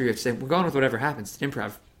director, you have to say, we're going with whatever happens. It's an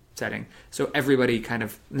improv setting. So everybody kind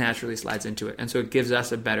of naturally slides into it. And so it gives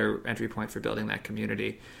us a better entry point for building that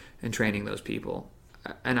community and training those people.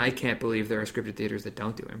 And I can't believe there are scripted theaters that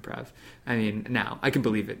don't do improv. I mean, now, I can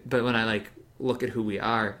believe it. But when I, like, look at who we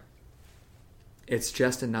are, it's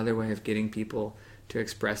just another way of getting people to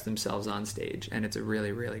express themselves on stage. And it's a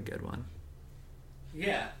really, really good one.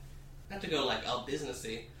 Yeah. Not to go, like, all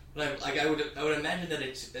businessy, but I would imagine that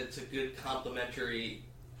it's a good complementary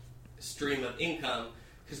stream of income,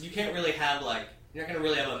 because you can't really have, like, you're not going to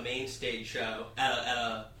really have a main stage show at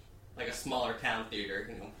a like a smaller town theater,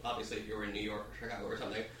 you know, obviously if you were in New York or Chicago or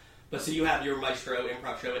something. But so you have your Maestro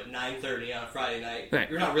improv show at 9:30 on a Friday night. Right.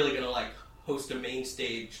 You're not really going to, like, host a main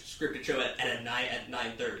stage scripted show at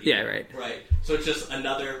 9:30. Yeah, right. Right. So it's just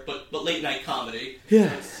another, but late night comedy. Yeah.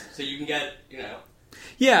 So you can get, you know.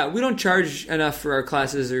 Yeah, we don't charge enough for our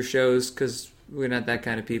classes or shows because we're not that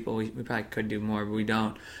kind of people. We probably could do more, but we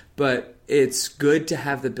don't. But it's good to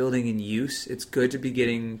have the building in use. It's good to be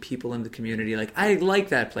getting people in the community. Like, I like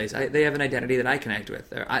that place. They have an identity that I connect with.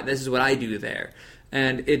 This is what I do there.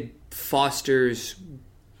 And it fosters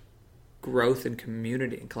growth and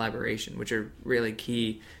community and collaboration, which are really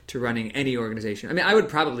key to running any organization. I mean, I would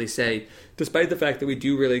probably say, despite the fact that we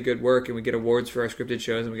do really good work and we get awards for our scripted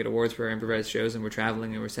shows and we get awards for our improvised shows and we're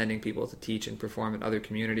traveling and we're sending people to teach and perform at other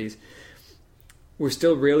communities, we're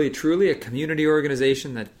still really, truly a community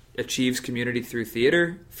organization that achieves community through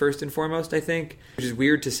theater, first and foremost, I think. Which is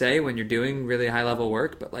weird to say when you're doing really high-level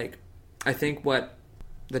work, but, like, I think what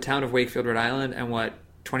the town of Wakefield, Rhode Island, and what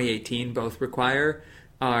 2018 both require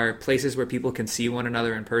are places where people can see one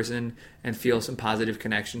another in person and feel some positive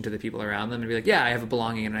connection to the people around them and be like, yeah, I have a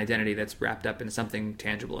belonging and an identity that's wrapped up in something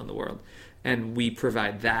tangible in the world. And we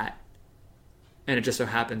provide that. And it just so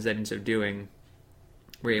happens that in so doing,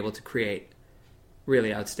 we're able to create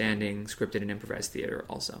really outstanding scripted and improvised theater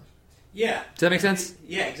also. Yeah. Does that make sense?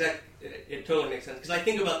 Yeah, exactly. It totally makes sense. Because I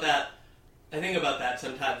think about that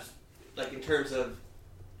sometimes, like, in terms of,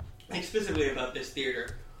 like, specifically about this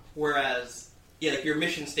theater, whereas, yeah, like, your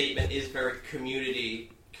mission statement is very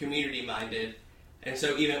community-minded, and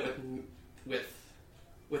so even with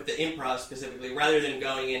the improv specifically, rather than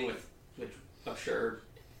going in with, which I'm sure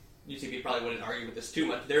UCB probably wouldn't argue with this too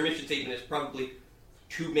much, their mission statement is probably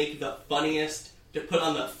to make to put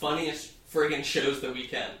on the funniest friggin' shows that we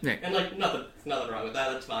can. Yeah. And, like, nothing wrong with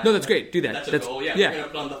that, that's fine. No, that's great. Do that. That's a goal, yeah. We're going to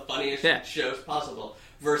put on the funniest shows possible.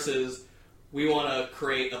 Versus, we want to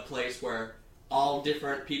create a place where all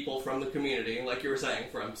different people from the community, like you were saying,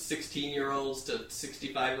 from 16-year-olds to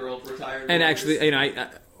 65-year-old retired and workers. actually, you know,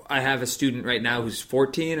 I have a student right now who's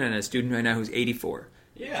 14 and a student right now who's 84.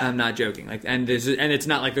 Yeah. I'm not joking. Like, and it's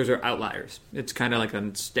not like those are outliers. It's kind of like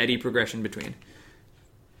a steady progression between,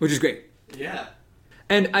 which is great. Yeah.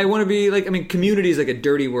 And I want to be like, I mean, community is like a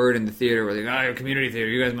dirty word in the theater. We're like, oh, community theater,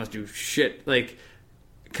 you guys must do shit. Like,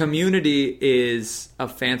 community is a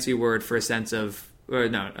fancy word for a sense of, or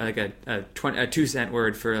no, like a 2-cent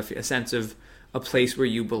word for a sense of a place where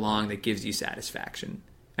you belong that gives you satisfaction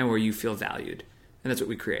and where you feel valued. And that's what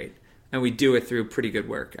we create. And we do it through pretty good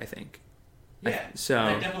work, I think. Yeah.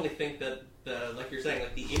 I definitely think that, like you're saying,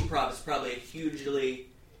 like, the improv is probably a hugely,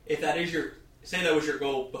 if that is say that was your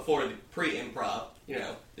goal before the pre-improv, you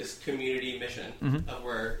know, this community mission of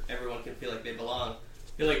where everyone can feel like they belong.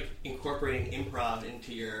 I feel like incorporating improv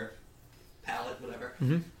into your palette, whatever,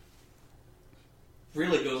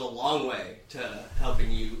 really goes a long way to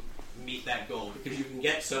helping you meet that goal, because you can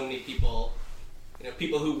get so many people, you know,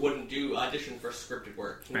 people who wouldn't do audition for scripted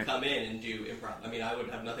work can come in and do improv. I mean, I would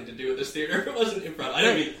have nothing to do with this theater if it wasn't improv. I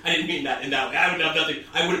didn't mean that in that way. I would have nothing.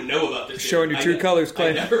 I wouldn't know about this. Showing your true colors,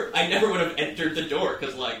 Clay. I never would have entered the door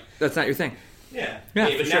because, like, that's not your thing. Yeah. Yeah,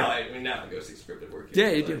 but sure. now I go see scripted work.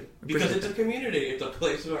 Yeah, you do. Because it's a community. It's a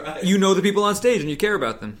place where you know the people on stage and you care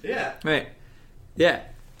about them. Yeah. Right. Yeah.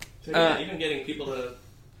 So yeah, even getting people to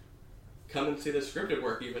come and see the scripted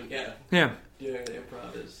work, even doing the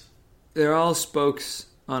improv is they're all spokes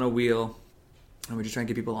on a wheel, and we just try and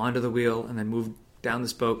get people onto the wheel and then move down the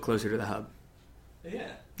spoke closer to the hub.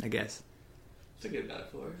 Yeah. I guess. It's a good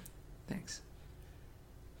metaphor. Thanks.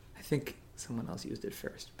 I think someone else used it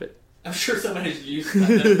first, but I'm sure someone has used that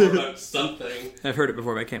metaphor about something I've heard it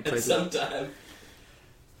before, but I can't at place some it. time.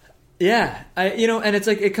 Yeah, and it's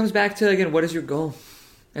like it comes back to, again, what is your goal?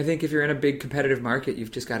 I think if you're in a big competitive market,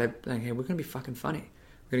 you've just got to like, hey, we're going to be fucking funny.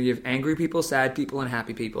 We're going to give angry people, sad people, and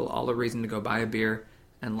happy people all a reason to go buy a beer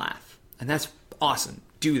and laugh, and that's awesome.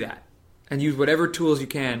 Do that and use whatever tools you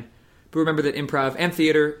can. But remember that improv and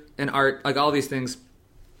theater and art, like all these things,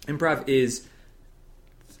 improv is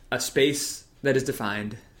a space that is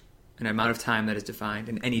defined, an amount of time that is defined,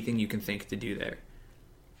 and anything you can think to do there.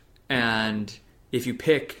 And if you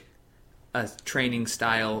pick a training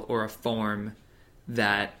style or a form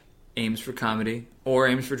that aims for comedy or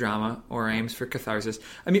aims for drama or aims for catharsis.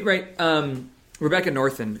 I mean, right, Rebecca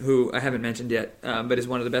Northen, who I haven't mentioned yet, but is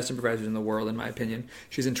one of the best improvisers in the world, in my opinion.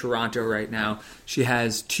 She's in Toronto right now. She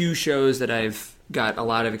has 2 shows that I've got a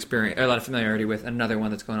lot of experience, a lot of familiarity with. Another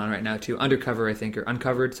one that's going on right now too, Undercover, I think, or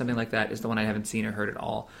Uncovered, something like that, is the one I haven't seen or heard at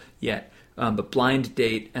all yet. But Blind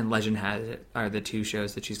Date and Legend Has It are the 2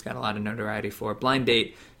 shows that she's got a lot of notoriety for. Blind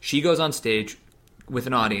Date, she goes on stage with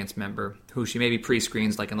an audience member who she maybe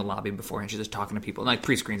pre-screens like in the lobby beforehand. She's just talking to people. And like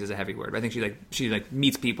pre-screens is a heavy word, but I think she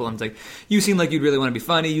meets people and it's like, you seem like you'd really want to be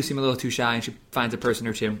funny. You seem a little too shy, and she finds a person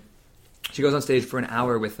or 2. She goes on stage for an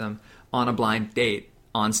hour with them on a blind date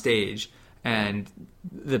on stage, and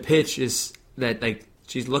the pitch is that like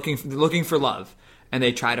she's looking for love, and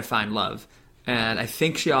they try to find love, and I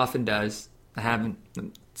think she often does. I haven't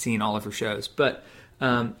seen all of her shows, but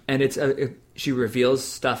and she reveals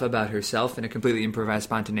stuff about herself in a completely improvised,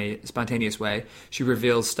 spontaneous way. She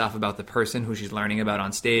reveals stuff about the person who she's learning about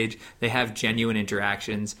on stage. They have genuine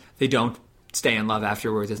interactions. They don't stay in love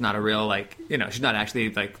afterwards. It's not a real, like, she's not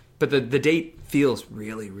actually, like... But the date feels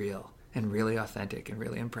really real and really authentic and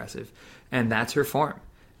really impressive. And that's her form.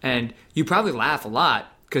 And you probably laugh a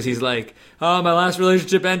lot because he's like, oh, my last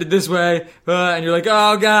relationship ended this way. And you're like,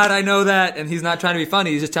 oh, God, I know that. And he's not trying to be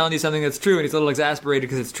funny. He's just telling you something that's true. And he's a little exasperated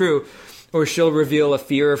because it's true. Or she'll reveal a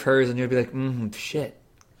fear of hers and you'll be like, shit,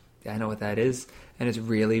 I know what that is. And it's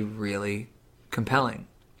really, really compelling.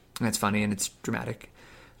 And it's funny and it's dramatic.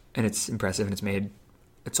 And it's impressive and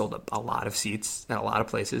it sold a lot of seats at a lot of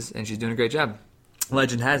places. And she's doing a great job.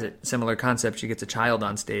 Legend Has It, similar concept. She gets a child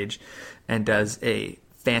on stage and does a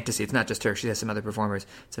fantasy. It's not just her. She has some other performers.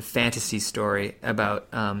 It's a fantasy story about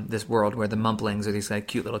this world where the Mumplings are these like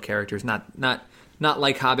cute little characters. Not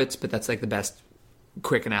like hobbits, but that's like the best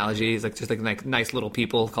quick analogy. It's like just like nice little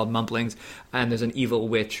people called Mumplings. And there's an evil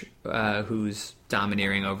witch who's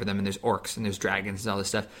domineering over them. And there's orcs and there's dragons and all this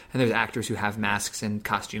stuff. And there's actors who have masks and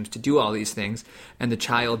costumes to do all these things. And the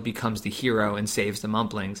child becomes the hero and saves the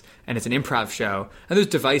Mumplings. And it's an improv show. And there's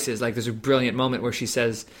devices. Like there's a brilliant moment where she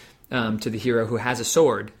says to the hero who has a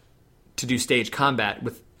sword to do stage combat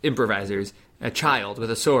with improvisers, a child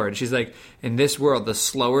with a sword. She's like, in this world, the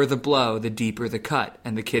slower the blow, the deeper the cut.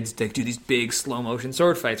 And the kids do these big slow motion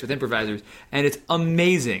sword fights with improvisers. And it's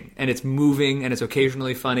amazing. And it's moving and it's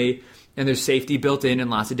occasionally funny. And there's safety built in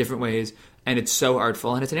lots of different ways. And it's so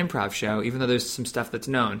artful. And it's an improv show, even though there's some stuff that's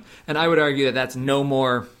known. And I would argue that that's no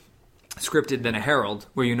more scripted than a Herald,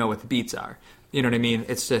 where you know what the beats are. You know what I mean?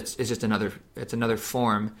 It's just another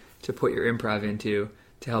form to put your improv into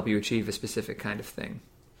to help you achieve a specific kind of thing.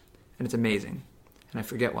 And it's amazing. And I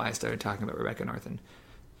forget why I started talking about Rebecca Northen.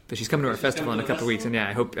 But she's coming to our festival in a couple of weeks, and yeah,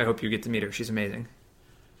 I hope you get to meet her. She's amazing.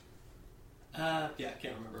 Yeah, I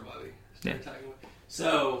can't remember why we started talking about.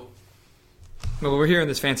 So... Well, we're here in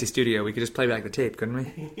this fancy studio. We could just play back the tape, couldn't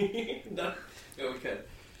we? No, we could.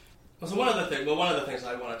 Well, one of the things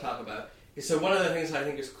I want to talk about is, so one of the things I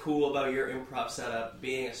think is cool about your improv setup,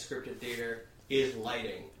 being a scripted theater, is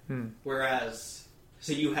lighting. Whereas,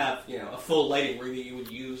 so you have, a full lighting rig that you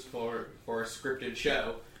would use for a scripted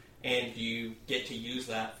show, and you get to use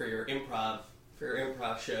that for your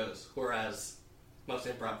improv shows. Whereas most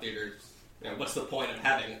improv theaters, what's the point of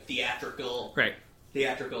having a theatrical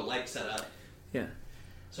light setup? Yeah.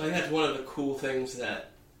 So I think that's one of the cool things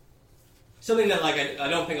something that like I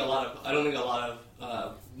don't think a lot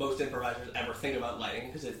of most improvisers ever think about lighting,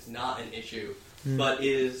 because it's not an issue, but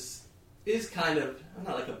is kind of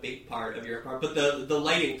not like a big part of your improv. But the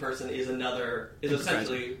lighting person is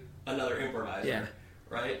essentially another improviser,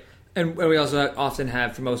 right? And we also often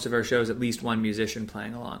have, for most of our shows, at least one musician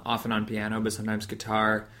playing along, often on piano, but sometimes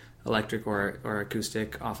guitar, electric or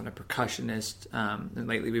acoustic, often a percussionist. And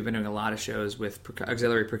lately we've been doing a lot of shows with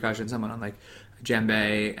auxiliary percussion, someone on like a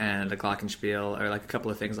djembe and a glockenspiel, or like a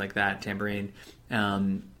couple of things like that, tambourine.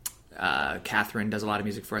 Catherine does a lot of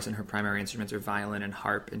music for us, and her primary instruments are violin and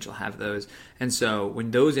harp, and she'll have those. And so when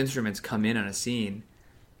those instruments come in on a scene,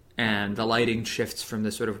 and the lighting shifts from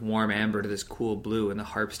this sort of warm amber to this cool blue, and the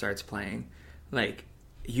harp starts playing, like,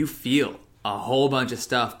 you feel a whole bunch of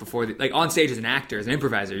stuff before, like, on stage as an actor, as an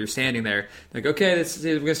improviser, you're standing there, like, okay,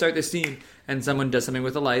 we're going to start this scene, and someone does something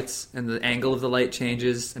with the lights, and the angle of the light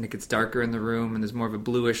changes, and it gets darker in the room, and there's more of a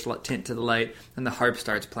bluish tint to the light, and the harp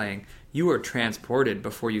starts playing. You are transported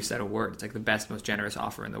before you said a word. It's like the best, most generous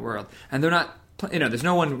offer in the world. And they're not, there's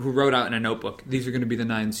no one who wrote out in a notebook, these are going to be the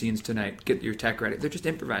 9 scenes tonight, get your tech ready. They're just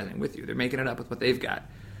improvising with you. They're making it up with what they've got.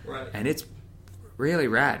 Right. And it's really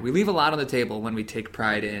rad. We leave a lot on the table when we take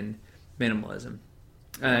pride in minimalism.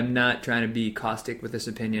 I'm not trying to be caustic with this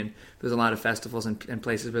opinion. There's a lot of festivals and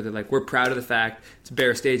places where they're like, we're proud of the fact it's a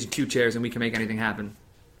bare stage and 2 chairs and we can make anything happen.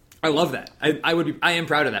 I love that. I am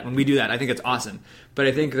proud of that when we do that. I think it's awesome. But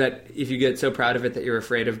I think that if you get so proud of it that you're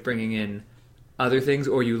afraid of bringing in other things,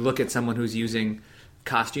 or you look at someone who's using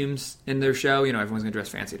costumes in their show, everyone's going to dress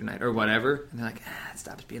fancy tonight or whatever, and they're like, it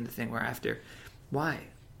stops being the thing we're after. Why?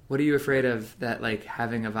 What are you afraid of that, like,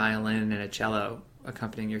 having a violin and a cello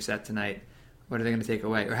accompanying your set tonight, what are they going to take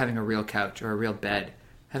away? Or having a real couch or a real bed.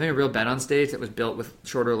 Having a real bed on stage that was built with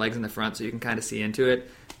shorter legs in the front so you can kind of see into it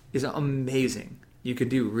is amazing. You can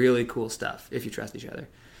do really cool stuff if you trust each other.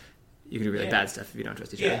 You can do really bad stuff if you don't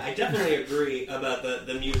trust each other. Yeah, I definitely agree about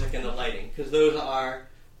the music and the lighting, because those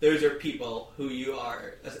are people who you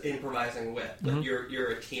are improvising with. Mm-hmm. Like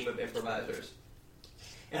you're a team of improvisers.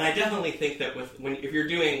 And I definitely think that if you're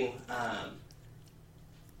doing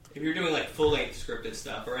like full-length scripted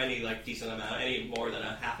stuff, or any like decent amount, any more than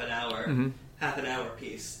a half an hour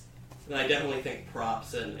piece, then I definitely think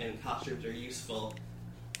props and costumes are useful.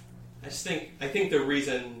 I think the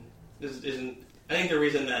reason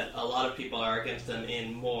that a lot of people are against them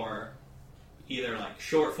in more either like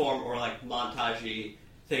short form or like montage-y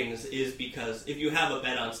things is because if you have a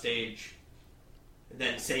bed on stage,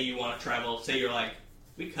 then say you want to travel, say you're like,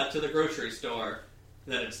 we cut to the grocery store,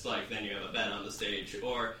 then it's like, then you have a bed on the stage.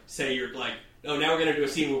 Or say you're like, oh, now we're going to do a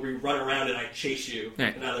scene where we run around and I chase you,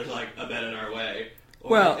 right. And now there's like a bed in our way. Or,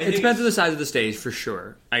 well, it depends on the size of the stage, for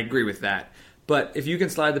sure. I agree with that. But if you can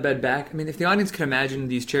slide the bed back, I mean, if the audience can imagine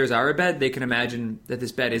these chairs are a bed, they can imagine that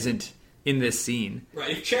this bed isn't in this scene.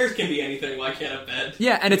 Right. If chairs can be anything, why can't a bed?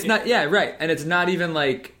 Yeah, and it's not, yeah, right. And it's not even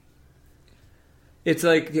like, it's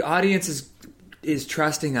like the audience is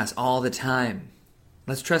trusting us all the time.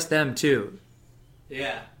 Let's trust them too.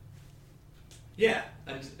 Yeah. Yeah.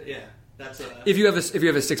 That's if you have a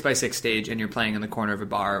 6x6 stage and you're playing in the corner of a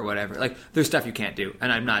bar or whatever, like, there's stuff you can't do,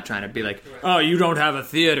 and I'm not trying to be like, oh, you don't have a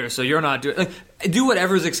theater, so you're not doing, like, do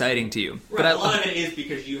whatever's exciting to you. Right, but a lot of it is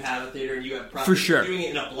because you have a theater and you have property. For sure. If you're doing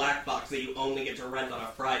it in a black box that you only get to rent on a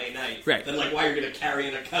Friday night. Right. Then like, why you're going to carry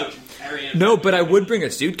in a couch and carry in? No, but I would bring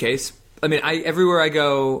a suitcase. I mean, everywhere I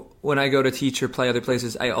go, when I go to teach or play other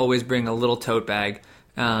places, I always bring a little tote bag.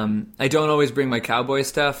 I don't always bring my cowboy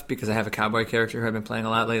stuff because I have a cowboy character who I've been playing a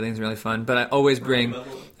lot lately and it's really fun. But I always bring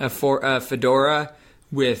a fedora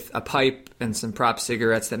with a pipe and some prop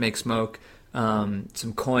cigarettes that make smoke,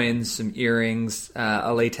 some coins, some earrings,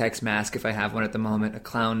 a latex mask if I have one at the moment, a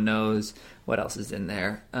clown nose. What else is in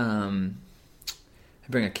there? I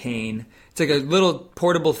bring a cane. It's like a little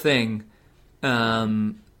portable thing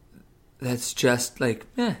that's just like,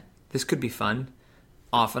 this could be fun.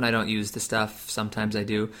 Often I don't use the stuff. Sometimes I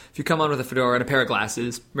do. If you come on with a fedora and a pair of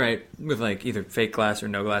glasses, right, with like either fake glass or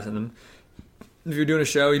no glass in them. If you're doing a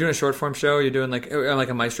show, you're doing a short form show, you're doing like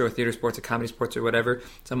a maestro of theater sports, a comedy sports or whatever.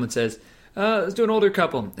 Someone says, let's do an older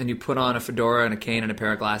couple. And you put on a fedora and a cane and a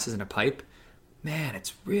pair of glasses and a pipe. Man,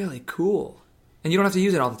 it's really cool. And you don't have to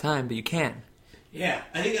use it all the time, but you can. Yeah,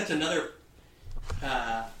 I think that's another...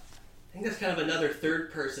 I think that's kind of another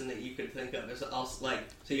third person that you could think of as also like,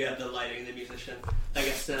 so you have the lighting, the musician, like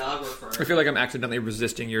a stenographer. I feel like I'm accidentally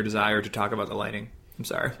resisting your desire to talk about the lighting. I'm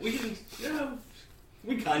sorry. We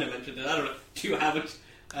kind of mentioned it. I don't know. Do you have it?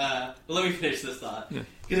 Let me finish this thought. Because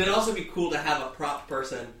it'd also be cool to have a prop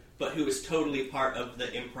person, but who is totally part of the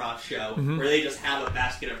improv show, where they just have a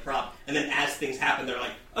basket of prop, and then as things happen, they're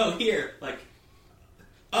like, oh, here, like,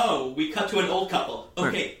 oh, we cut to an old couple.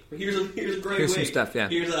 Okay, right. Here's a gray wig. Some stuff, yeah.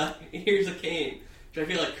 Here's a cane, which I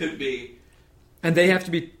feel like could be. And they have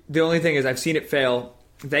to be. The only thing is, I've seen it fail.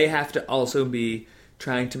 They have to also be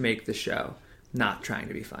trying to make the show, not trying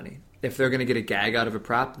to be funny. If they're going to get a gag out of a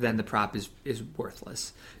prop, then the prop is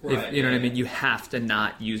worthless. Right, You know what I mean? You have to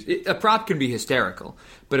not use it. A prop can be hysterical,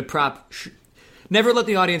 but a prop never let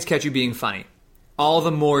the audience catch you being funny. All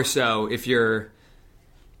the more so if you're.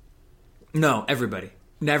 No, everybody.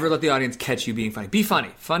 never let the audience catch you being funny. Be funny.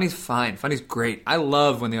 Funny's fine. Funny's great. I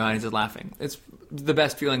love when the audience is laughing. It's the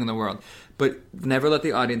best feeling in the world. But never let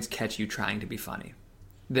the audience catch you trying to be funny.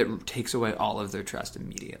 That takes away all of their trust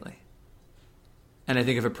immediately. And I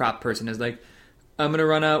think if a prop person is like, I'm going to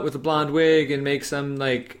run out with a blonde wig and make some,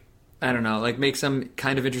 like, I don't know, like make some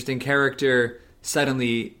kind of interesting character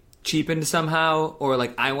suddenly cheapened somehow, or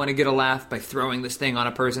like I want to get a laugh by throwing this thing on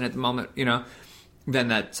a person at the moment, you know, then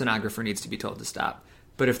that scenographer needs to be told to stop.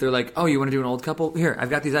 But if they're like, oh, you want to do an old couple? Here,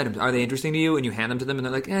 I've got these items. Are they interesting to you? And you hand them to them and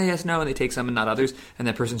they're like, yes, no, and they take some and not others, and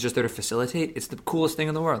that person's just there to facilitate. It's the coolest thing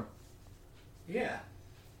in the world. Yeah.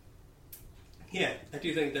 Yeah, I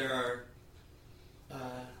do think there are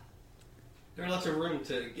lots of room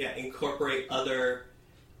to incorporate other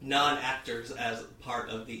non-actors as part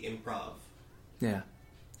of the improv. Yeah.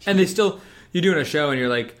 And they still, you're doing a show and you're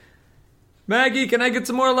like, Maggie, can I get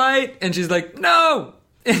some more light? And she's like, no!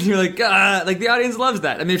 And you're like, like the audience loves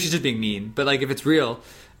that. I mean, if she's just being mean, but like if it's real,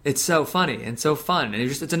 it's so funny and so fun. And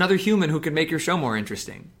it's another human who can make your show more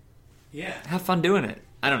interesting. Yeah. Have fun doing it.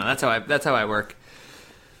 I don't know. That's how I work.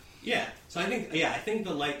 Yeah. So I think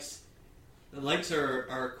the lights are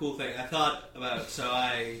a cool thing. I thought about, so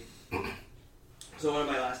one of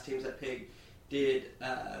my last teams at Pig did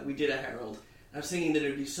a herald. I was thinking that it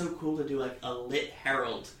would be so cool to do like a lit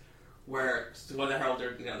herald, where one of the heralds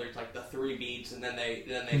are, there's like the 3 beats, and then they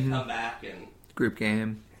come back and group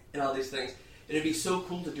game and all these things. And it'd be so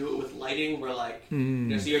cool to do it with lighting, where like so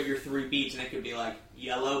you have your 3 beats, and it could be like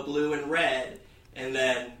yellow, blue, and red, and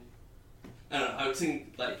then I don't know. I would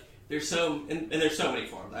think like there's so and there's so many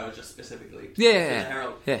forms. I was just specifically the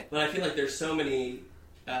herald, but I feel like there's so many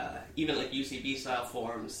even like UCB style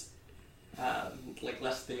forms. Like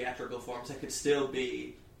less theatrical forms that could still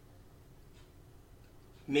be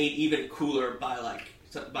made even cooler by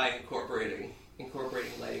incorporating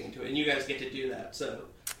lighting into it, and you guys get to do that. So,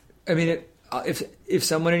 I mean, if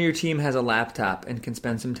someone in your team has a laptop and can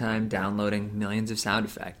spend some time downloading millions of sound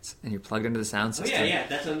effects, and you're plugged into the sound system,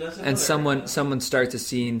 that's and someone starts a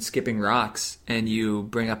scene skipping rocks, and you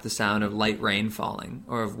bring up the sound of light rain falling,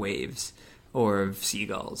 or of waves, or of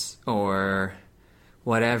seagulls, or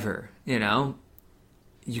whatever,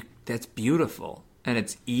 that's beautiful, and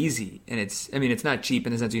it's easy, and it's not cheap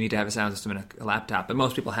in the sense you need to have a sound system and a laptop, but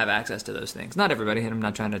most people have access to those things. Not everybody, and I'm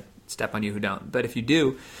not trying to step on you who don't, but if you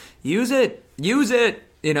do, use it,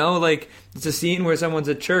 like it's a scene where someone's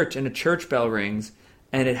at church and a church bell rings,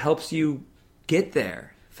 and it helps you get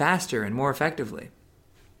there faster and more effectively.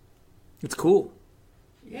 It's cool.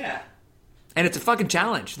 Yeah. And it's a fucking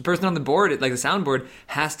challenge. The person on the board, like the soundboard,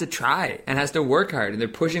 has to try and has to work hard. And they're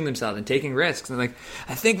pushing themselves and taking risks. And they're like,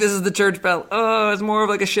 I think this is the church bell. Oh, it's more of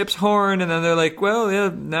like a ship's horn. And then they're like, well,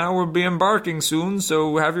 yeah, now we'll be embarking soon.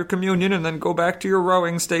 So have your communion and then go back to your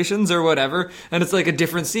rowing stations or whatever. And it's like a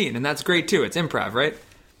different scene. And that's great too. It's improv, right?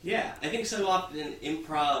 Yeah. I think so often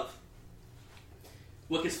improv,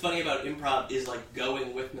 what gets funny about improv is like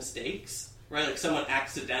going with mistakes. Right, like someone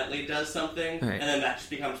accidentally does something, right, and then that just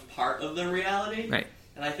becomes part of the reality. Right.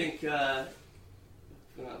 And I think the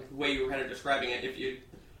way you were kind of describing it,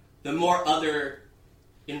 the more other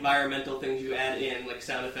environmental things you add in, like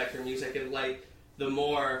sound effects or music and light, the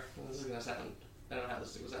more this is going to sound. I don't know how this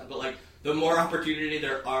is going to sound, but like the more opportunity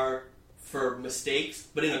there are for mistakes,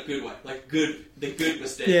 but in a good way, like the good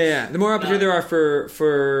mistakes. Yeah. The more opportunity there are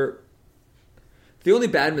for the only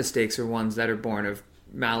bad mistakes are ones that are born of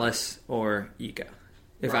malice or ego.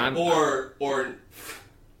 If right. or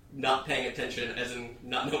not paying attention, as in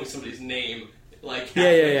not knowing somebody's name, like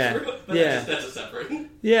But that's a separate.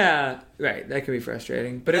 Yeah, right. That can be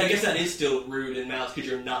frustrating. But I guess that is still rude and malice because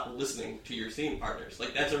you're not listening to your scene partners.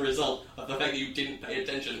 Like that's a result of the fact that you didn't pay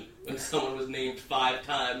attention when someone was named 5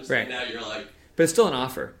 times, right. And now you're like. But it's still an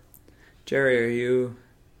offer. Jerry, are you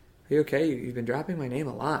okay? You've been dropping my name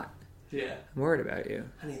a lot. Yeah. I'm worried about you.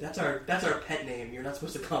 Honey, that's our pet name. You're not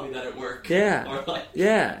supposed to call me that at work. Yeah. Or like,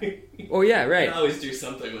 yeah. Oh, yeah, right. I always do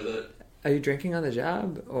something with it. Are you drinking on the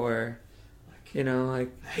job? Or, I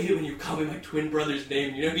hate it when you call me my twin brother's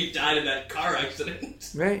name. He died in that car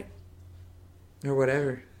accident. Right. Or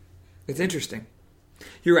whatever. It's interesting.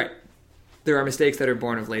 You're right. There are mistakes that are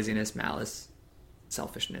born of laziness, malice,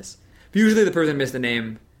 selfishness. But usually the person missed the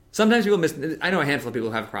name. Sometimes people miss. I know a handful of people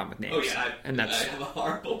who have a problem with names. Oh yeah, and I have a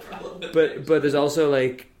horrible problem with names. But there's also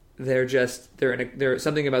like they're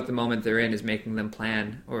something about the moment they're in is making them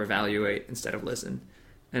plan or evaluate instead of listen,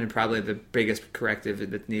 and probably the biggest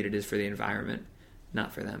corrective that's needed is for the environment,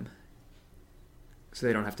 not for them. So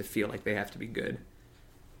they don't have to feel like they have to be good,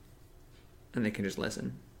 and they can just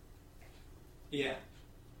listen. Yeah.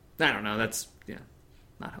 I don't know. That's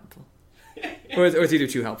not helpful. or it's either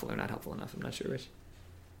too helpful or not helpful enough. I'm not sure which.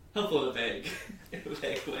 Helpful in a vague,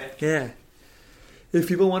 way. Yeah. If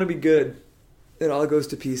people want to be good, it all goes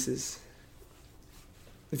to pieces.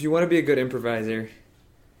 If you want to be a good improviser,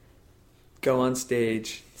 go on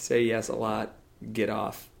stage, say yes a lot, get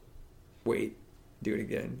off, wait, do it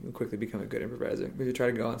again. You'll quickly become a good improviser. If you try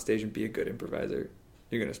to go on stage and be a good improviser,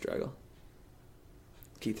 you're going to struggle.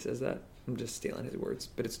 Keith says that. I'm just stealing his words,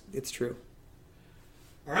 but it's true.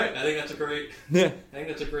 All right, I think that's a great. Yeah. I think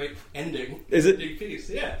that's a great ending. Is it? Ending piece,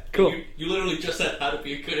 yeah. Cool. You literally just said how to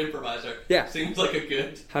be a good improviser. Yeah. Seems like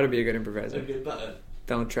a How to be a good improviser. button.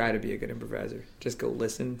 Don't try to be a good improviser. Just go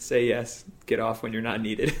listen, say yes, get off when you're not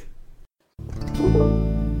needed.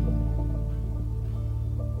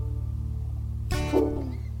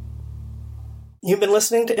 You've been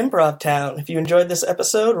listening to Improv Town. If you enjoyed this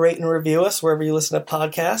episode, rate and review us wherever you listen to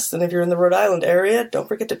podcasts. And if you're in the Rhode Island area, don't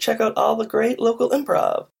forget to check out all the great local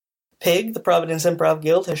improv. PIG, the Providence Improv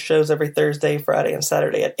Guild, has shows every Thursday, Friday, and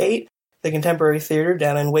Saturday at 8. The Contemporary Theater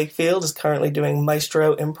down in Wakefield is currently doing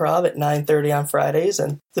Maestro Improv at 9:30 on Fridays.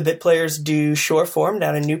 And the Bit Players do Short Form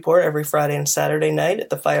down in Newport every Friday and Saturday night at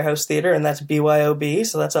the Firehouse Theater, and that's BYOB,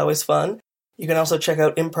 so that's always fun. You can also check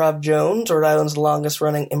out Improv Jones, Rhode Island's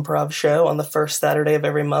longest-running improv show, on the first Saturday of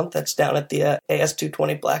every month. That's down at the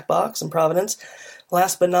AS220 Black Box in Providence.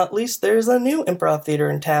 Last but not least, there's a new improv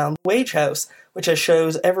theater in town, Wage House, which has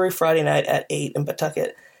shows every Friday night at 8 in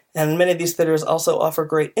Pawtucket. And many of these theaters also offer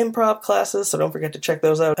great improv classes, so don't forget to check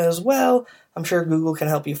those out as well. I'm sure Google can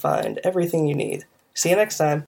help you find everything you need. See you next time.